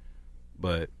way.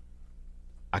 But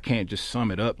I can't just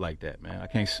sum it up like that, man. I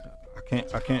can't.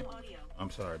 I'm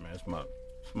sorry, man.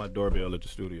 It's my doorbell at the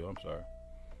studio. I'm sorry.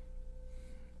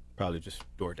 Probably just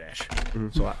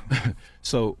DoorDash.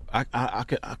 So I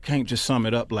can't just sum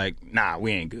it up like, nah,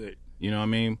 we ain't good. You know what I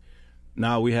mean?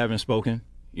 Nah, we haven't spoken.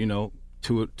 You know,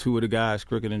 two of the guys,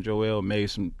 Crooked and Joel, made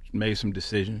some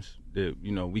decisions that,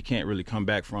 you know, we can't really come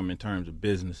back from in terms of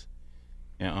business.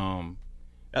 And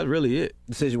that's really it.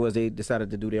 Decision was they decided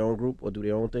to do their own group or do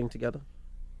their own thing together?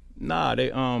 Nah,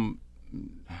 they I'm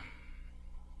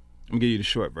gonna give you the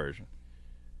short version.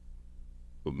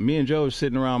 But me and Joe are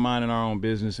sitting around minding our own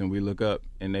business, and we look up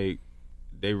and they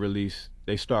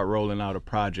start rolling out a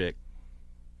project.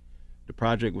 The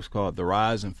project was called The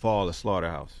Rise and Fall of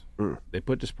Slaughterhouse. They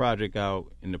put this project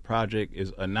out, and the project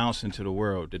is announcing to the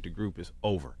world that the group is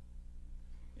over.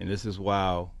 And this is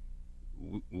while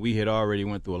we had already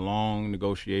went through a long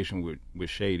negotiation with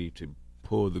Shady to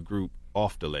pull the group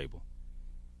off the label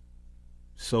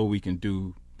so we can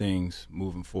do things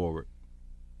moving forward,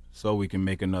 so we can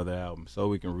make another album, so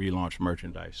we can relaunch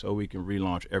merchandise, so we can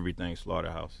relaunch everything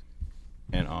Slaughterhouse.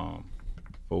 And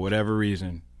for whatever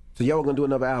reason. So y'all were going to do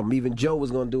another album. Even Joe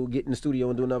was going to get in the studio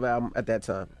and do another album at that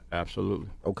time. Absolutely.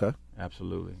 Okay.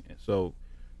 Absolutely. And so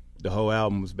the whole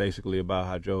album was basically about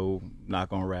how Joe not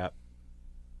going to rap.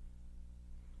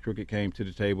 Crooked came to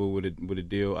the table with a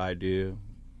deal idea.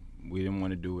 We didn't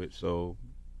want to do it, so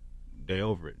they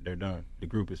over it. They're done. The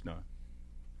group is done.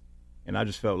 And I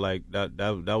just felt like that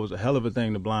was a hell of a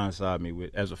thing to blindside me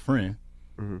with as a friend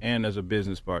and as a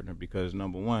business partner, because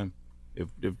number one, if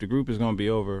the group is going to be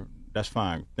over, that's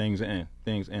fine. Things end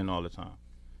all the time.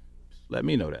 Just let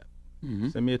me know that.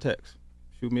 Send me a text.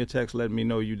 Shoot me a text letting me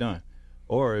know you're done.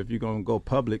 Or if you're going to go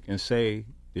public and say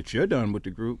that you're done with the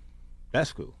group,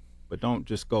 that's cool. But don't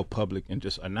just go public and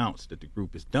just announce that the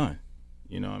group is done.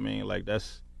 You know what I mean? Like,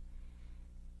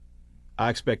 I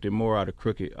expected more out of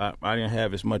Crooked. I didn't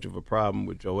have as much of a problem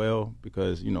with Joel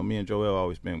because, you know, me and Joel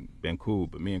always been cool,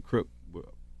 but me and Crook,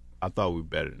 I thought we were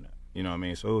better than that. You know what I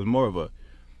mean? So it was more of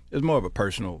a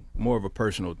personal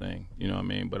thing. You know what I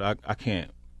mean? But I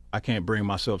can't I can't bring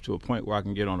myself to a point where I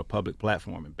can get on a public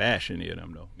platform and bash any of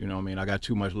them, though. You know what I mean? I got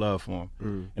too much love for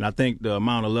them. And I think the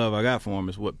amount of love I got for them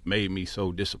is what made me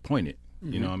so disappointed.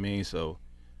 You know what I mean? So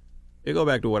it go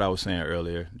back to what I was saying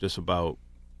earlier, just about,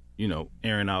 you know,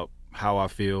 airing out how I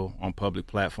feel on public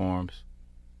platforms.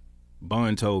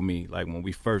 Bun told me, like, when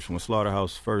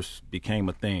Slaughterhouse first became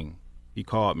a thing, he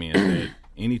called me and said,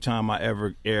 anytime I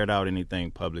ever aired out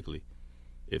anything publicly,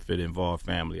 if it involved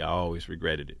family, I always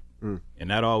regretted it. And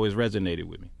that always resonated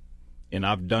with me. And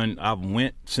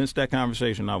since that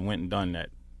conversation, I went and done that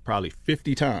probably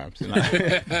 50 times. And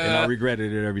I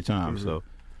regretted it every time. So,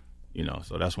 you know,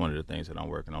 so that's one of the things that I'm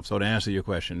working on. So to answer your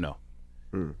question, no.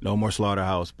 No more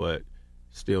Slaughterhouse, but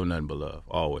still nothing but love,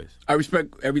 always. I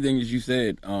respect everything that you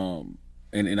said.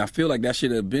 And I feel like that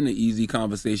should have been an easy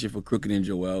conversation for Crooked and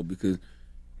Joel, because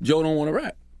Joe don't want to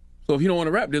rap. So if he don't want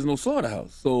to rap, there's no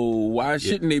Slaughterhouse. So why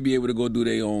shouldn't they be able to go do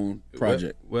their own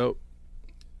project? Well,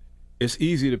 it's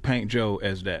easy to paint Joe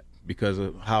as that because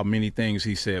of how many things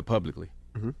he said publicly.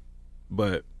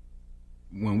 But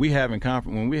when we having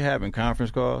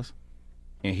conference calls,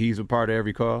 and he's a part of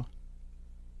every call,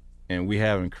 and we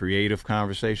having creative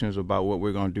conversations about what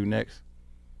we're gonna do next,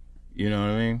 you know what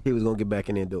I mean? He was gonna get back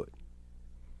in there and do it.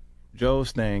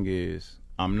 Joe's thing is,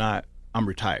 I'm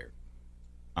retired.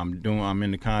 I'm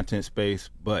in the content space,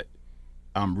 but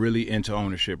I'm really into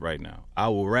ownership right now. I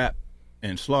will rap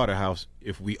in Slaughterhouse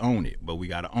if we own it, but we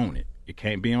got to own it. It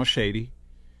can't be on Shady.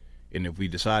 And if we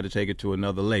decide to take it to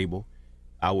another label,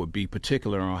 I would be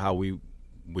particular on how we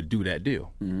would do that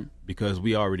deal, because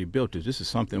we already built it. This is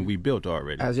something we built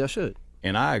already. As y'all should.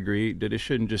 And I agree that it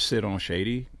shouldn't just sit on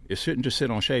Shady. It shouldn't just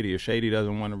sit on Shady. If Shady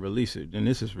doesn't want to release it, and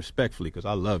this is respectfully, because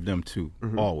I love them too,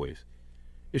 always.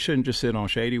 It shouldn't just sit on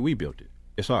Shady. We built it.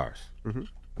 It's ours.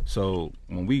 So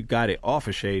when we got it off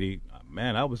of Shady,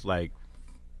 man, that was like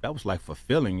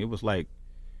fulfilling. It was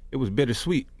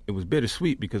bittersweet. It was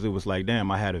bittersweet because it was like,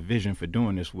 damn, I had a vision for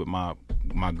doing this with my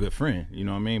good friend. You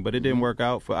know what I mean? But it didn't work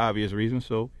out for obvious reasons.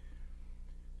 So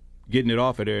getting it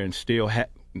off of there and still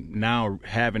now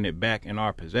having it back in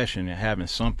our possession and having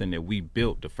something that we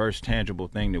built, the first tangible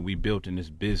thing that we built in this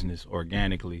business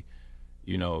organically,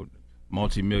 you know,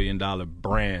 multi-million-dollar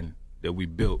brand that we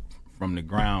built from the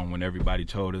ground when everybody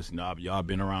told us, nah, y'all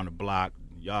been around the block,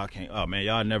 y'all can't, oh man,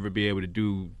 y'all never be able to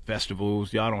do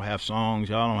festivals, y'all don't have songs,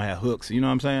 y'all don't have hooks, you know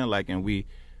what I'm saying? Like, and we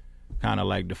kind of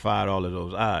like defied all of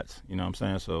those odds, you know what I'm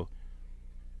saying? So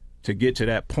to get to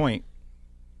that point,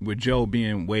 with Joe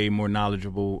being way more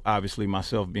knowledgeable, obviously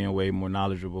myself being way more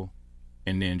knowledgeable,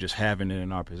 and then just having it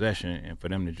in our possession, and for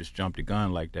them to just jump the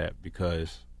gun like that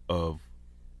because of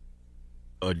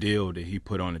a deal that he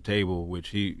put on the table,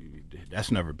 which that's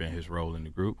never been his role in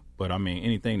the group. But I mean,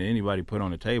 anything that anybody put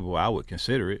on the table, I would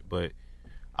consider it, but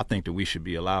I think that we should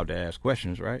be allowed to ask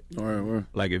questions, right? Right.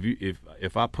 Like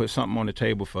if I put something on the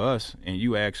table for us and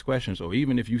you ask questions, or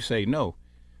even if you say no,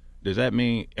 does that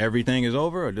mean everything is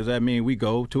over, or does that mean we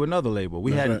go to another label?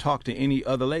 We hadn't talked to any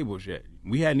other labels yet.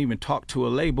 We hadn't even talked to a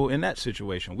label in that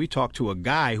situation. We talked to a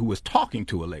guy who was talking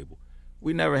to a label.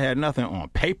 We never had nothing on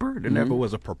paper. There never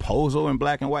was a proposal in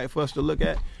black and white for us to look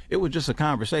at. It was just a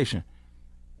conversation.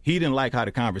 He didn't like how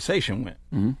the conversation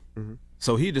went.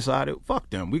 So he decided, fuck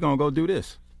them, we're going to go do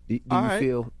this. Do you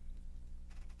feel,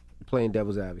 playing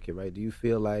devil's advocate, right? Do you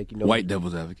feel like, you know, white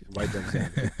devil's advocate.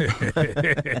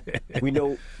 We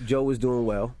know Joe is doing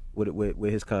well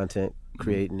with his content,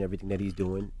 creating everything that he's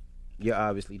doing. You're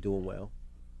obviously doing well.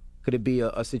 Could it be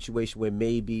a situation where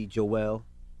maybe Joel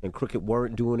and Crooked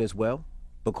weren't doing as well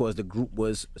because the group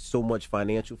was so much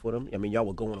financial for them? I mean, y'all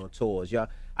were going on tours. I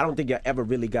don't think y'all ever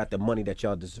really got the money that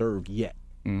y'all deserved yet.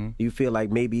 Do you feel like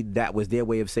maybe that was their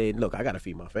way of saying, look, I got to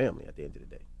feed my family at the end of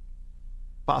the day?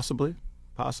 Possibly.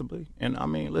 And I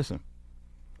mean, listen,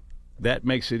 that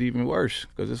makes it even worse,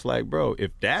 because it's like, bro, if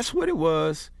that's what it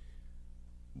was,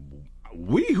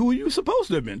 who you supposed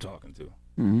to have been talking to?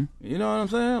 You know what I'm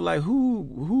saying? Like, who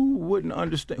wouldn't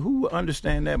understand? Who would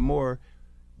understand that more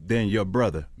than your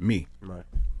brother, me? Right.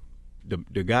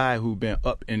 The guy who been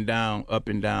up and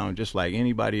down, just like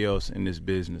anybody else in this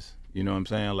business. You know what I'm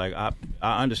saying? Like,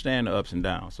 I understand the ups and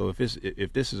downs. So if this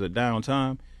is a down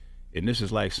time, and this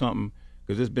is like something,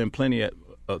 because there's been plenty of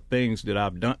things that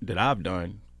I've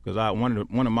done. Because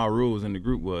one of my rules in the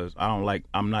group was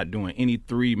I'm not doing any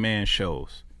 3-man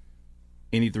shows.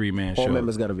 All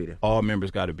members got to be there. All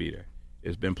members got to be there.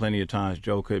 There's been plenty of times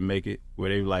Joe couldn't make it, where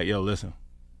they were like, yo, listen,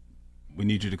 we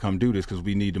need you to come do this because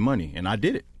we need the money. And I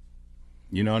did it.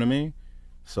 You know what I mean?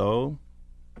 So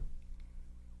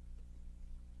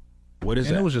what is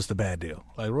that? It was just a bad deal.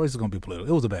 Like, Royce is going to be political.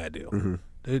 It was a bad deal.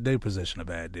 They positioned a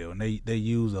bad deal. And they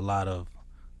used a lot of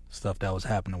stuff that was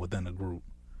happening within the group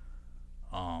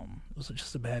It was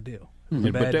just a bad deal. It was a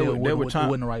Yeah, bad but deal. there were It times.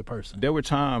 wasn't the right person. There were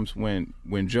times when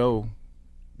Joe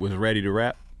was ready to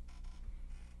rap,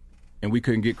 and we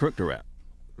couldn't get Crook to rap.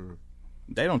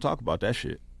 They don't talk about that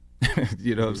shit.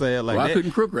 You know what I'm saying? Like, Why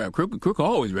couldn't Crook rap? Crook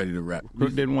always ready to rap.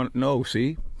 Crook didn't want. No,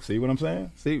 see what I'm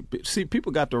saying? See,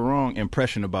 people got the wrong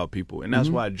impression about people, and that's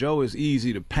why Joe is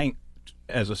easy to paint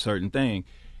as a certain thing.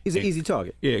 He's an easy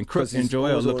target. Yeah, and Crook 'Cause and he's Joel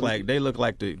always look on-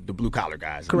 like the blue collar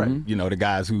guys. Correct. You know, the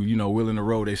guys who willing to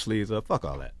roll their sleeves up. Fuck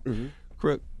all that.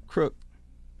 Crook.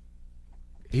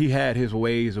 He had his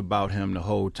ways about him the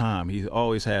whole time. He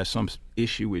always had some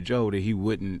issue with Joe that he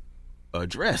wouldn't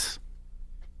address.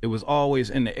 It was always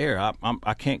in the air.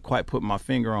 I can't quite put my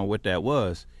finger on what that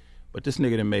was, but this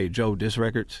nigga that made Joe diss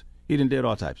records, he done did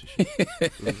all types of shit.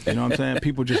 You know what I'm saying?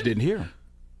 People just didn't hear him.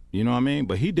 You know what I mean?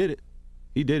 But he did it.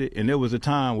 He did it. And there was a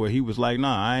time where he was like,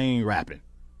 nah, I ain't rapping.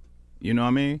 You know what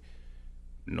I mean?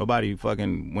 Nobody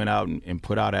fucking went out and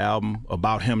put out an album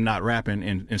about him not rapping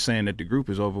and saying that the group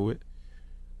is over with.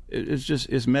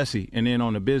 It's messy. And then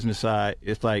on the business side,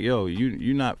 it's like, yo,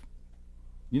 you're not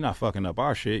fucking up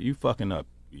our shit. You fucking up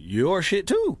your shit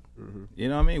too. You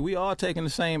know what I mean? We all taking the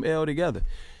same L together.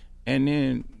 And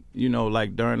then,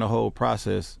 like during the whole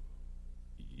process,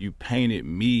 you painted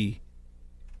me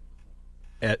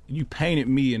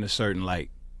in a certain light.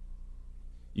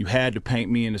 You had to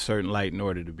paint me in a certain light in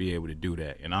order to be able to do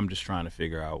that. And I'm just trying to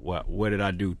figure out what did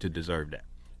I do to deserve that.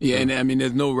 Yeah, and I mean,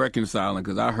 there's no reconciling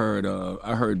because I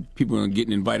heard people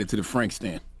getting invited to the Frank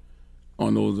stand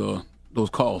on those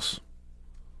calls.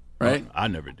 Right? I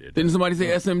never did. Didn't somebody say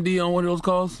SMD on one of those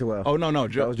calls? Joel. Oh no,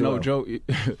 Joe. No, Joe.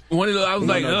 One of those, I was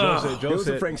like, Joe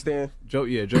said Frank stand. Joe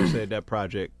said that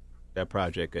project at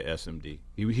SMD.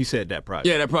 He said that project.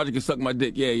 Yeah, that project could suck my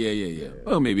dick. Yeah.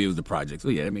 Well, maybe it was the project. So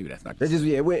yeah, maybe that's not. That's just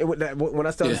when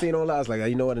I started seeing all that, I was like,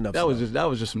 you know what, enough. That was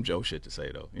just some Joe shit to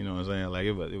say though. You know what I'm saying? Like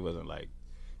it wasn't like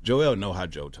Joel know how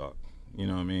Joe talk. You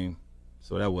know what I mean?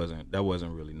 So that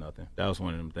wasn't really nothing. That was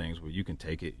one of them things where you can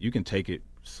take it. You can take it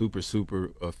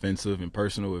super offensive and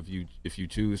personal if you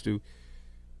choose to.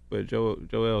 But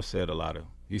Joel said a lot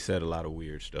of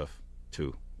weird stuff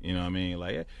too. You know what I mean?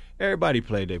 Like everybody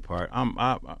played their part.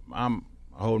 I'm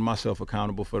holding myself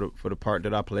accountable for the part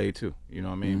that I played too. You know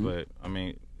what I mean? But I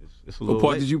mean, it's a little. What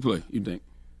part late. did you play? You think?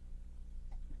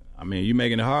 I mean, you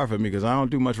making it hard for me because I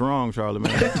don't do much wrong, Charlie,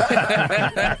 man.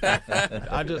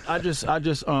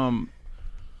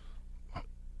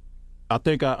 I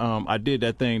think I did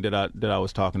that thing that I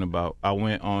was talking about. I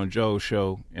went on Joe's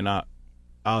show and I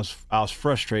was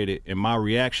frustrated, and my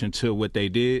reaction to what they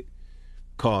did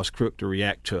caused Crook to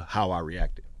react to how I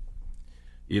reacted.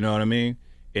 You know what I mean?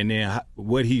 And then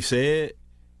what he said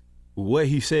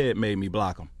made me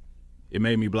block him. It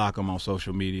made me block him on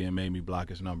social media and made me block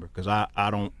his number because I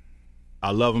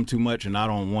love him too much, and I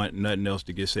don't want nothing else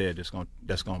to get said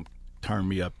that's gonna turn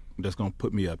me up, that's gonna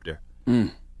put me up there.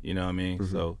 You know what I mean?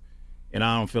 So, and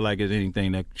I don't feel like there's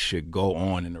anything that should go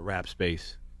on in the rap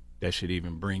space that should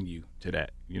even bring you to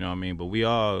that. You know what I mean? But we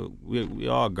all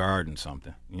guarding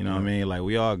something. You know what I mean? Like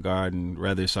we all guarding,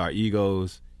 whether it's our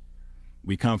egos.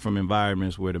 We come from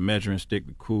environments where the measuring stick,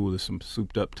 the cool is some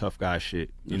souped up tough guy shit.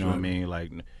 You know what I mean?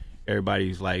 Like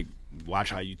everybody's like,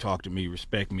 watch how you talk to me,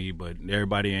 respect me, but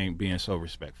everybody ain't being so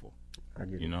respectful. I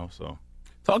get it. You know, so.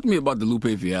 Talk to me about the Lupe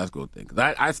Fiasco thing,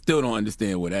 because I still don't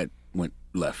understand where that went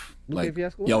left. Lupe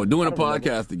Fiasco? Y'all were doing a I don't remember.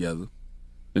 podcast together.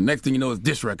 The next thing you know is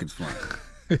diss records flying.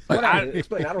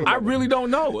 Explain. I don't I remember. really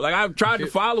don't know. Like I've tried to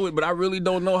follow it, but I really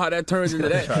don't know how that turns into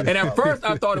that. And at first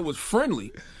I thought it was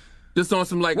friendly. Just on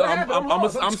some like, What I'm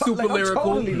happened? super I'm lyrical.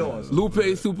 totally lost.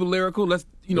 Lupe's super lyrical. Let's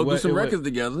do some records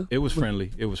together. It was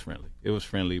friendly. It was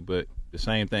friendly, but the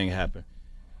same thing happened.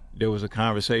 There was a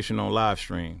conversation on live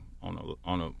stream on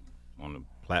a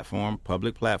platform,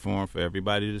 public platform for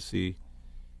everybody to see,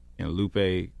 and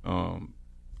Lupe,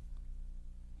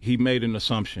 he made an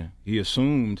assumption. He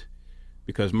assumed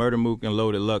because Murder Mook and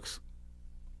Loaded Lux,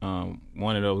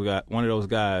 one of those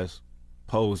guys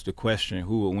posed the question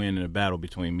who would win in a battle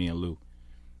between me and Lou.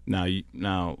 Now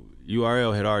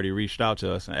URL had already reached out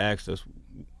to us and asked us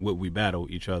would we battle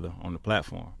each other on the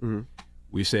platform.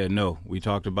 We said no. We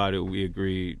talked about it. We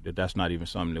agreed that that's not even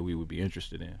something that we would be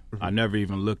interested in. I never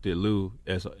even looked at Lou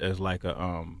as like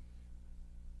a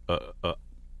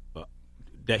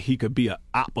that he could be a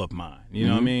op of mine. You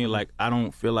know what I mean? Like I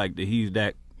don't feel like that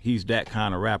he's that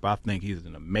kind of rapper. I think he's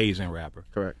an amazing rapper.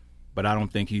 Correct. But I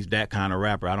don't think he's that kind of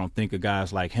rapper. I don't think of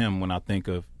guys like him when I think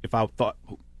of, if I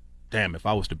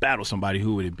was to battle somebody,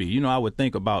 who would it be? You know, I would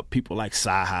think about people like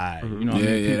Sci-Hi. You know what I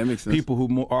mean? That makes sense. People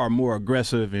who are more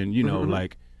aggressive and, you know,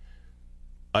 like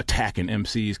attacking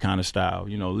MCs kind of style.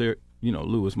 You know,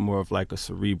 Lou is more of like a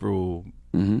cerebral,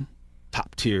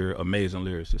 top tier, amazing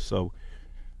lyricists.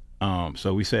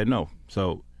 So we said no.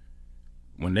 So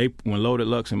when Loaded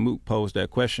Lux and Mook posed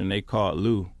that question, they called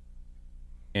Lou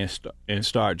and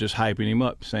start just hyping him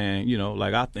up, saying, you know,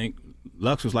 like, I think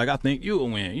Lux was like, I think you'll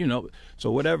win, you know.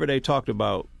 So whatever they talked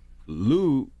about,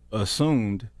 Lou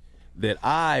assumed that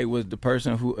I was the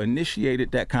person who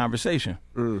initiated that conversation.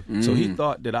 So he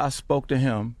thought that I spoke to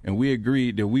him and we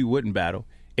agreed that we wouldn't battle.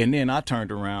 And then I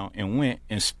turned around and went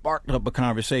and sparked up a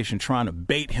conversation trying to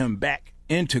bait him back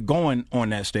into going on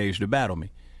that stage to battle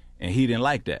me. And he didn't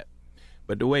like that.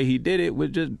 But the way he did it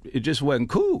was just wasn't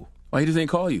cool. Why he just ain't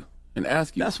call you and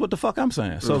ask you? That's what the fuck I'm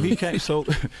saying. So he came. So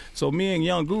me and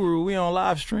Young Guru, we on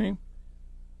live stream,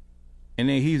 and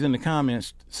then he's in the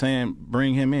comments saying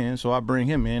bring him in. So I bring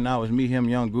him in. Now it was me, him,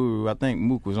 Young Guru. I think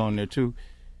Mook was on there too,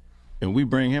 and we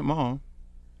bring him on.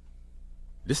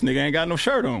 This nigga ain't got no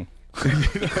shirt on. You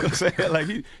know what I'm saying? Like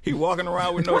he walking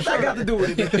around with no shirt. What that got to do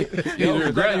with it?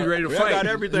 He's ready to fight. Got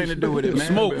everything to do with it, man.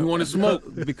 Smoke. You want to smoke?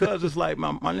 Because it's like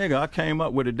my nigga. I came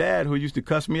up with a dad who used to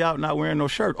cuss me out not wearing no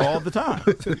shirt all the time.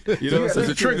 You know, it's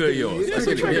a trigger of yours. It's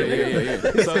a trigger. Yeah.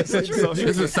 So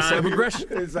it's a sign of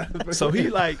aggression. So he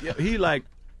like,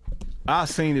 I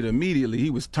seen it immediately. He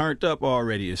was turned up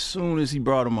already as soon as he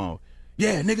brought him on.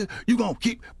 Yeah, nigga, you gonna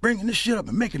keep bringing this shit up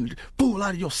and making a fool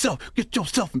out of yourself. Get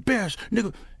yourself embarrassed,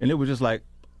 nigga. And it was just like,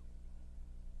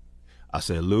 I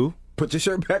said, Lou, put your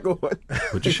shirt back on.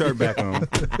 Put your shirt back on.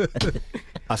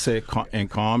 I said,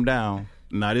 and calm down.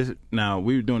 Now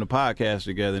we were doing a podcast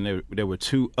together, and there were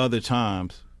 2 other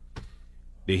times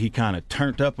that he kind of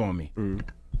turned up on me.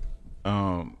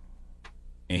 And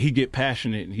he get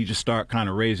passionate, and he just start kind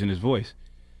of raising his voice.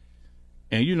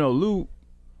 And you know, Lou,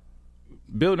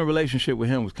 building a relationship with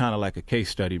him was kind of like a case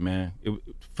study, man.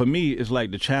 For me, it's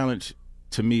like the challenge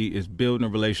to me is building a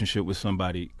relationship with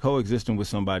somebody, coexisting with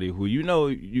somebody who you know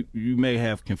you may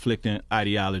have conflicting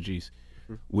ideologies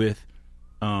with.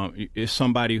 Is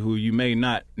somebody who you may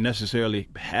not necessarily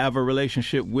have a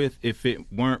relationship with if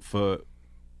it weren't for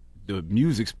the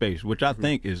music space, which I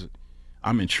think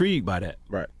I'm intrigued by that.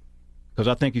 Right. Because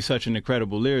I think he's such an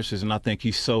incredible lyricist, and I think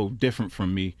he's so different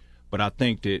from me. But I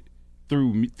think that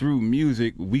through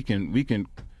music we can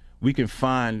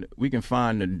find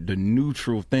the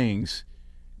neutral things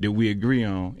that we agree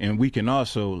on, and we can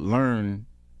also learn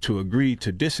to agree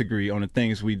to disagree on the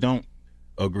things we don't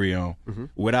agree on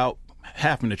without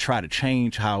having to try to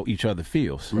change how each other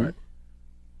feels. Right.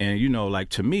 And you know, like,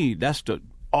 to me, that's the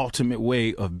ultimate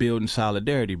way of building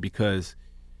solidarity, because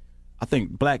I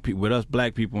think black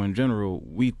people in general,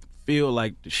 we feel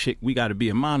like the shit, we got to be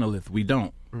a monolith. We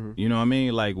don't. You know what I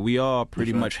mean? Like, we all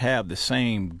pretty much have the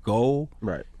same goal.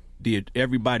 Right.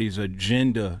 Everybody's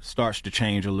agenda starts to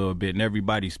change a little bit, and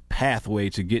everybody's pathway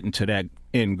to getting to that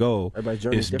end goal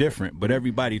is different. But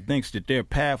everybody thinks that their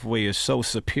pathway is so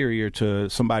superior to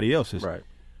somebody else's. Right.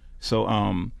 So,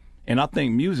 and I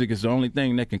think music is the only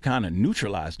thing that can kind of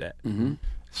neutralize that.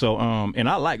 So, and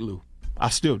I like Lou. I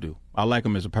still do. I like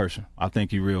him as a person. I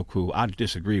think he's real cool. I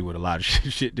disagree with a lot of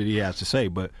shit that he has to say,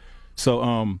 but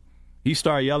so he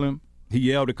started yelling. He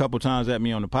yelled a couple times at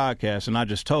me on the podcast, and I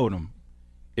just told him,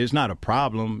 it's not a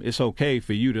problem. It's okay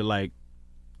for you to, like,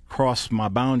 cross my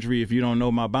boundary if you don't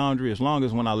know my boundary, as long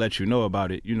as when I let you know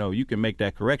about it, you know, you can make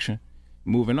that correction,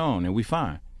 moving on, and we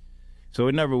fine. So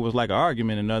it never was like an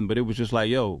argument or nothing, but it was just like,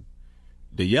 yo,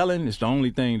 the yelling is the only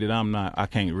thing that I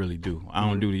can't really do. I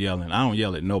don't do the yelling. I don't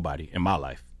yell at nobody in my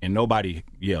life, and nobody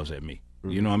yells at me.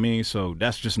 You know what I mean? So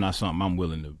that's just not something I'm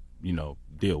willing to, you know,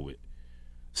 deal with.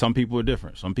 Some people are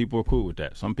different. Some people are cool with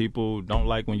that. Some people don't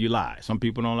like when you lie. Some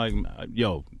people don't like,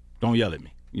 yo, don't yell at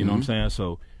me. You know what I'm saying?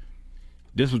 So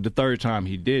this was the 3rd time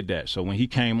he did that. So when he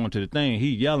came onto the thing, he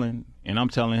yelling, and I'm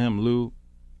telling him, Lou,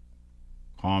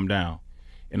 calm down.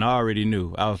 And I already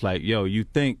knew. I was like, yo,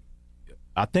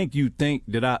 I think you think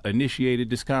that I initiated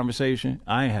this conversation.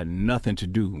 I ain't had nothing to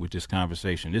do with this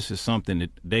conversation. This is something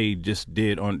that they just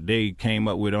they came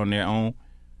up with on their own.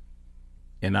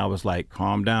 And I was like,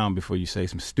 calm down before you say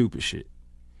some stupid shit.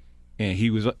 And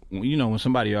he was, you know, when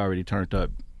somebody already turned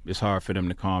up, it's hard for them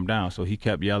to calm down. So he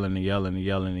kept yelling and yelling and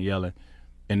yelling and yelling.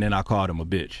 And then I called him a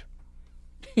bitch.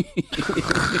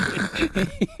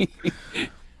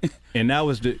 And that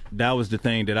was the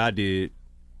thing that I did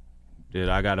that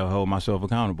I got to hold myself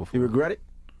accountable for. You regret it?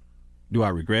 Do I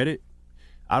regret it?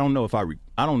 I don't know if I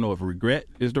don't know if regret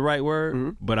is the right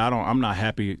word, but I'm not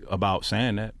happy about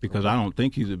saying that, because I don't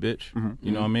think he's a bitch.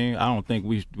 You know what I mean? I don't think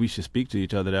we should speak to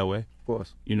each other that way. Of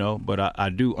course. You know, but I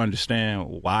do understand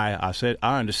why I said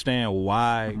I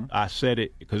said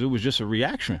it, because it was just a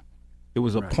reaction. It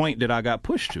was a point that I got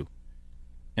pushed to.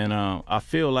 And I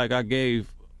feel like I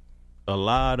gave a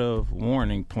lot of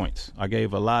warning points. I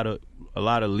gave a lot of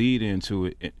lead into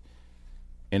it,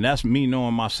 and that's me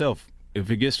knowing myself. If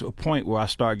it gets to a point where I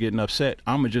start getting upset,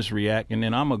 I'm gonna just react, and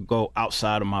then I'm gonna go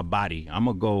outside of my body. I'm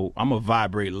gonna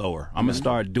vibrate lower. I'm gonna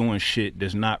start doing shit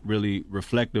that's not really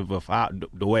reflective of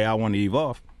the way I want to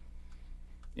evolve.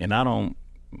 And I don't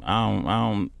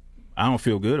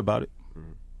feel good about it.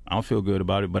 I don't feel good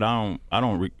about it, but I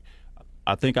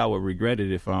think I would regret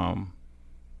it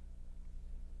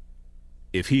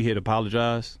if he had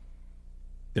apologized,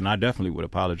 then I definitely would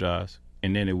apologize.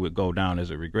 And then it would go down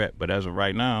as a regret. But as of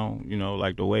right now, you know,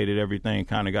 like the way that everything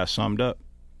kind of got summed up,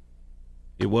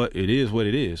 it is what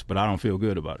it is, but I don't feel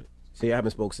good about it. So you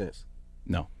haven't spoke since?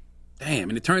 No. Damn,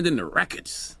 and it turned into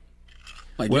records.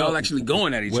 Like, y'all actually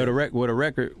going at each other. With a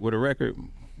record,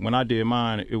 when I did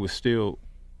mine, it was still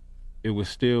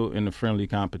in the friendly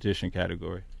competition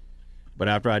category. But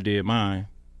after I did mine,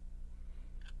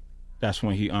 that's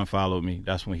when he unfollowed me.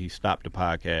 That's when he stopped the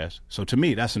podcast. So to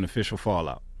me, that's an official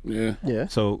fallout. Yeah.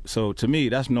 So to me,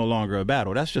 that's no longer a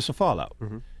battle. That's just a fallout.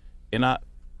 And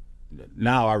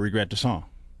now I regret the song.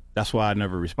 That's why I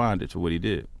never responded to what he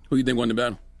did. Who you think won the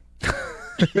battle?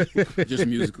 Just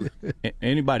musically.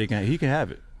 Anybody he can have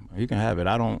it. He can have it.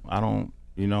 I don't,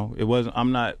 you know,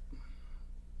 I'm not,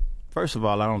 first of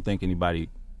all, I don't think anybody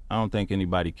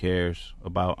cares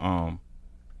about,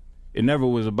 it never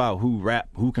was about who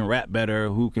can rap better,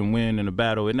 who can win in a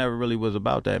battle. It never really was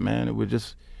about that, man. It was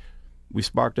just, we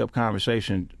sparked up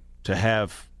conversation to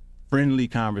have friendly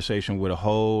conversation with a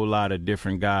whole lot of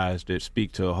different guys that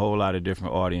speak to a whole lot of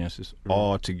different audiences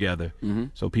all together,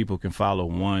 so people can follow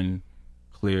one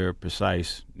clear,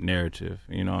 precise narrative.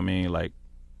 You know what I mean? Like,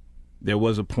 there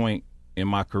was a point in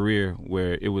my career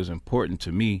where it was important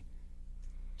to me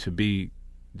to be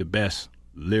the best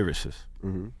lyricist.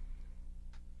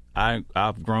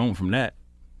 I've grown from that.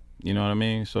 You know what I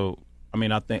mean? So, I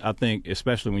mean, I think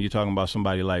especially when you're talking about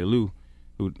somebody like Lou,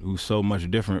 who's so much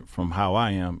different from how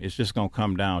I am, it's just gonna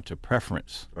come down to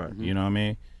preference. Right. You know what I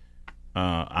mean?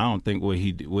 I don't think what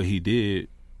he did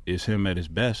is him at his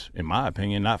best, in my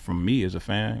opinion. Not from me as a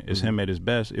fan. It's him at his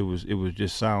best. It was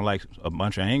just sound like a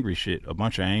bunch of angry shit, a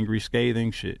bunch of angry,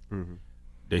 scathing shit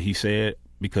that he said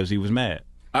because he was mad.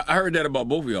 I heard that about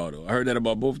both of y'all though. I heard that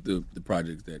about both the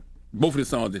projects both of the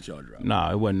songs that y'all dropped.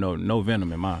 Nah, it wasn't no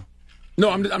venom in mine. No,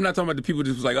 I'm not talking about the people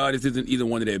just was like, oh, this isn't either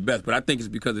one of their best, but I think it's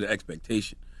because of the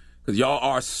expectation. Because y'all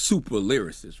are super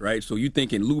lyricists, right? So you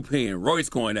thinking Lupe and Royce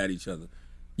going at each other,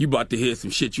 you about to hear some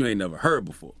shit you ain't never heard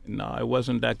before. No, it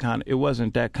wasn't that kind of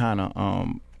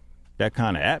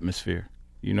atmosphere.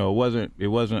 You know, it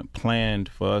wasn't planned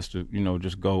for us to, you know,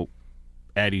 just go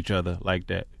at each other like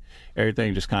that.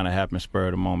 Everything just kind of happened spur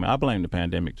of the moment. I blame the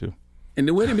pandemic too. And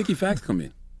then where did Mickey Fax come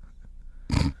in?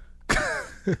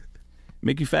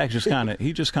 Mickey Fax just kind of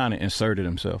inserted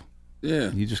himself.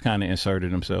 Yeah, he just kind of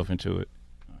inserted himself into it,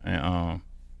 and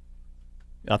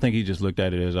I think he just looked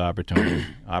at it as an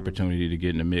opportunity to get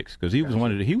in the mix because he was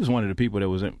one of the people that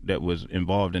was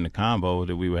involved in the combo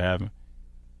that we were having,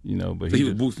 you know. But so he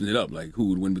was boosting it up, like who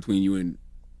would win between you and.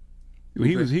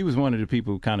 He was one of the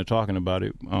people kind of talking about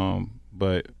it,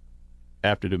 but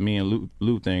after the me and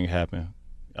Lou thing happened,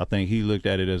 I think he looked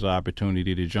at it as an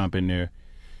opportunity to jump in there.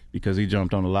 Because he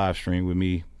jumped on a live stream with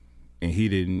me, and he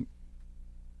didn't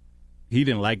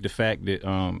like the fact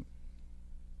that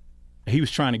he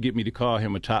was trying to get me to call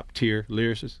him a top tier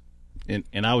lyricist,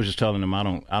 and I was just telling him I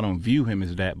don't view him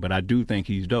as that, but I do think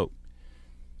he's dope.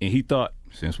 And he thought,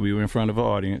 since we were in front of an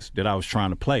audience, that I was trying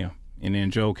to play him. And then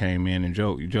Joe came in, and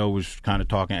Joe was kind of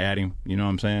talking at him, you know what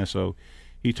I'm saying? So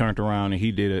he turned around and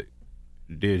he did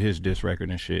his diss record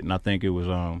and shit, and I think it was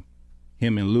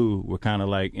him and Lou were kind of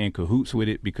like in cahoots with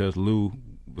it because Lou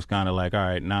was kind of like, all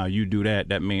right, now you do that.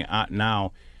 That means I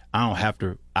don't have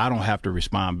to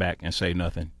respond back and say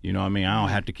nothing. You know what I mean? I don't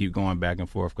have to keep going back and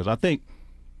forth because I think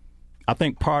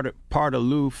part of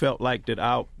Lou felt like that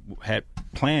I had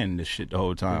planned this shit the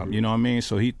whole time. You know what I mean?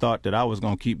 So he thought that I was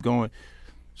gonna keep going.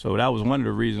 So that was one of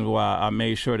the reasons why I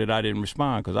made sure that I didn't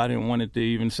respond because I didn't want it to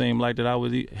even seem like that I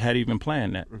had even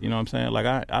planned that. You know what I'm saying? Like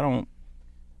I don't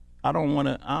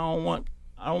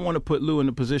want to put Lou in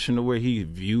a position to where he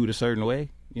viewed a certain way.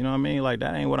 You know what I mean? Like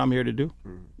that ain't what I'm here to do.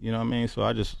 You know what I mean? So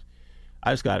I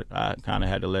kind of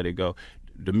had to let it go.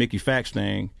 The Mickey Fax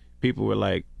thing, people were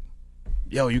like,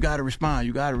 yo, you got to respond.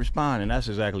 And that's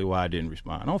exactly why I didn't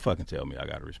respond. Don't fucking tell me I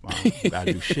got to respond. I got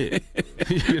to do shit.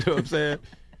 You know what I'm saying?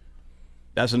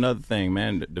 That's another thing,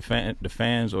 man. The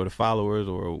fans or the followers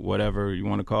or whatever you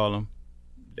want to call them,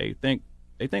 they think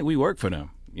we work for them.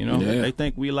 You know, they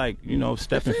think we like, you know,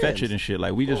 step and fetch it and shit.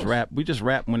 Like we just rap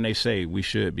when they say we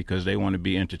should because they want to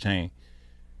be entertained.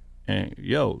 And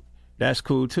yo, that's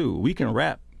cool too. We can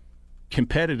rap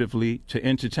competitively to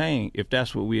entertain if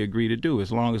that's what we agree to do,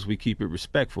 as long as we keep it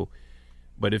respectful.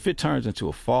 But if it turns into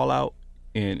a fallout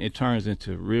and it turns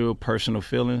into real personal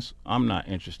feelings, I'm not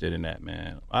interested in that,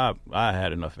 man. I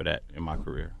had enough of that in my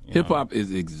career. Hip-hop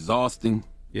is exhausting.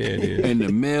 Yeah, it is. And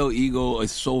the male ego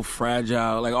is so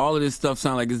fragile. Like, all of this stuff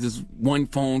sounds like it's this one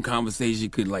phone conversation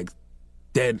could, like,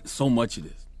 dead so much of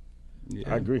this.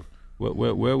 Yeah. I agree.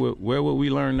 Where would we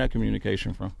learn that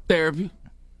communication from? Therapy.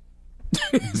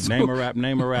 Name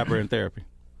a rapper in therapy.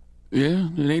 Yeah,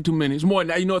 it ain't too many. It's more.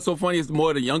 Now, you know what's so funny? It's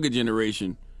more the younger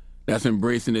generation that's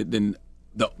embracing it than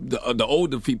the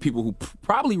older people who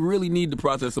probably really need to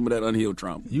process some of that unhealed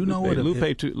trauma. You know what?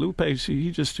 Lupe,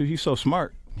 he's so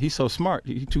smart. He's so smart.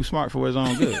 He's too smart for his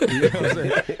own good. You know what I'm saying?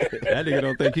 That nigga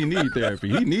don't think he need therapy.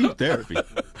 He needs therapy.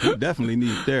 He definitely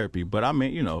needs therapy. But I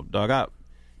mean, dog,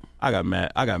 I got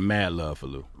mad love for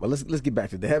Lou. Well, let's get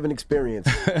back to the Heaven Experience.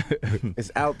 It's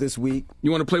out this week.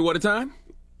 You want to play What a Time?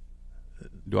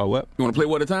 Do I what? You want to play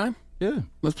What a Time? Yeah.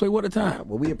 Let's play What a Time.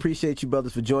 Well, we appreciate you,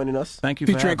 brothers, for joining us. Thank you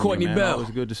for Featuring having Courtney me, man. Bell.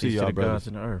 Always good to see y'all, brothers.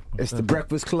 It's the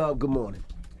Breakfast Club. Good morning.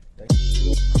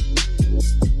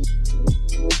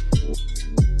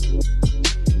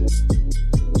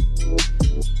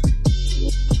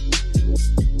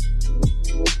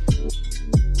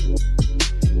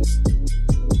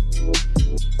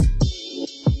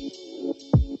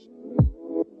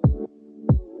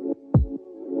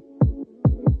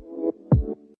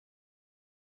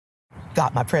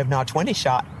 Got my Prevnar 20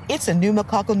 shot. It's a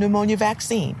pneumococcal pneumonia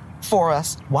vaccine. For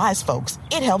us, wise folks,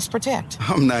 it helps protect.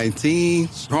 I'm 19,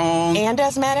 strong. And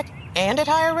asthmatic, and at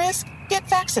higher risk? Get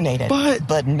vaccinated.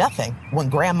 But nothing when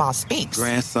grandma speaks.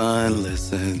 Grandson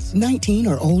listens. 19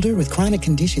 or older with chronic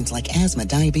conditions like asthma,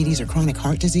 diabetes, or chronic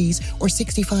heart disease, or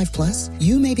 65 plus,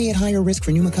 you may be at higher risk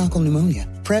for pneumococcal pneumonia.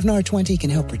 Prevnar 20 can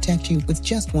help protect you with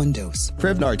just one dose.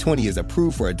 Prevnar 20 is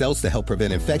approved for adults to help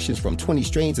prevent infections from 20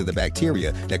 strains of the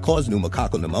bacteria that cause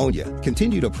pneumococcal pneumonia.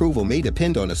 Continued approval may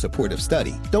depend on a supportive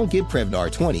study. Don't give Prevnar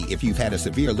 20 if you've had a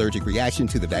severe allergic reaction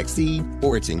to the vaccine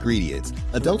or its ingredients.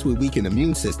 Adults with weakened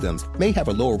immune systems may have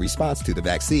a lower response to the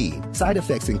vaccine. Side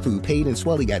effects include pain and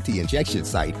swelling at the injection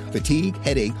site, fatigue,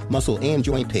 headache, muscle, and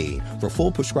joint pain. For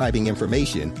full prescribing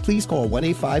information, please call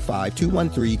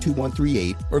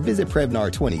 1-855-213-2138 or visit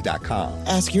Prevnar20.com.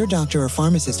 Ask your doctor or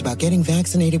pharmacist about getting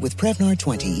vaccinated with Prevnar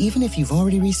 20, even if you've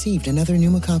already received another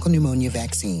pneumococcal pneumonia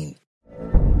vaccine.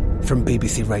 From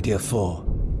BBC Radio 4,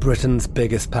 Britain's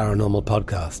biggest paranormal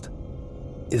podcast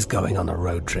is going on a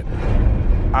road trip.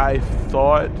 I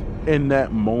thought in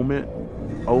that moment,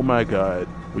 oh my God,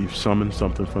 we've summoned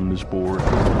something from this board.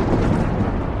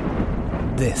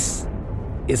 This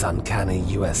is Uncanny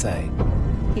USA.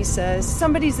 He says,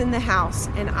 somebody's in the house,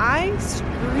 and I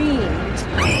screamed.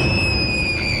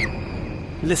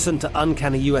 Listen to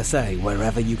Uncanny USA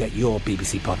wherever you get your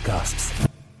BBC podcasts,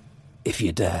 if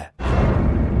you dare.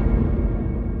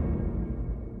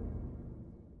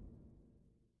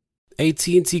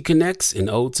 AT&T connects an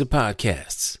ode to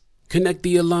podcasts. Connect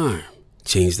the alarm.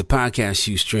 Change the podcast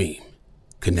you stream.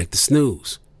 Connect the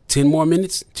snooze. 10 more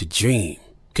minutes to dream.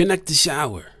 Connect the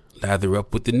shower. Lather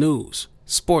up with the news,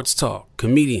 sports talk,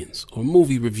 comedians, or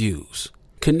movie reviews.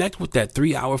 Connect with that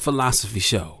 3-hour philosophy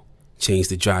show. Change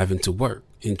the drive into work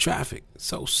in traffic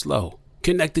so slow.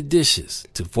 Connect the dishes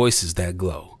to voices that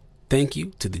glow. Thank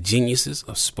you to the geniuses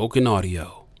of spoken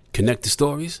audio. Connect the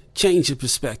stories. Change your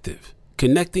perspective.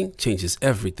 Connecting changes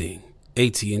everything.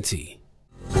 AT&T.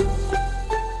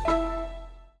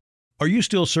 Are you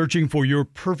still searching for your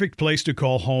perfect place to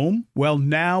call home? Well,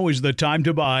 now is the time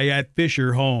to buy at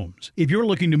Fisher Homes. If you're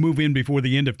looking to move in before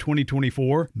the end of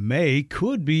 2024, May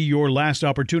could be your last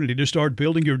opportunity to start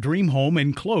building your dream home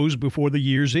and close before the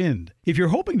year's end. If you're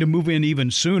hoping to move in even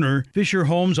sooner, Fisher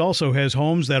Homes also has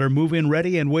homes that are move-in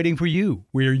ready and waiting for you,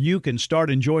 where you can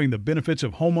start enjoying the benefits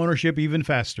of homeownership even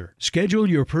faster. Schedule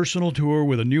your personal tour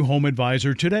with a new home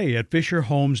advisor today at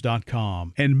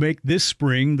FisherHomes.com and make this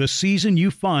spring the season you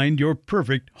find your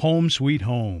perfect home sweet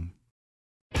home.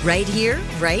 Right here,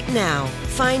 right now.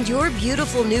 Find your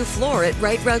beautiful new floor at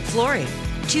Right Rug Flooring.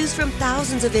 Choose from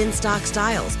thousands of in-stock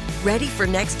styles, ready for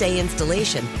next day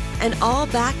installation, and all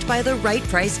backed by the right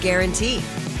price guarantee.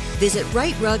 Visit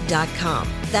rightrug.com.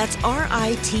 That's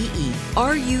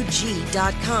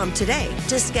RITERUG.com today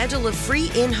to schedule a free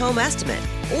in-home estimate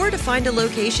or to find a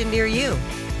location near you.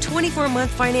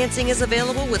 24-month financing is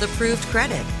available with approved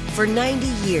credit. For 90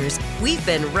 years, we've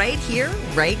been right here,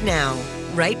 right now.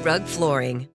 Right Rug Flooring.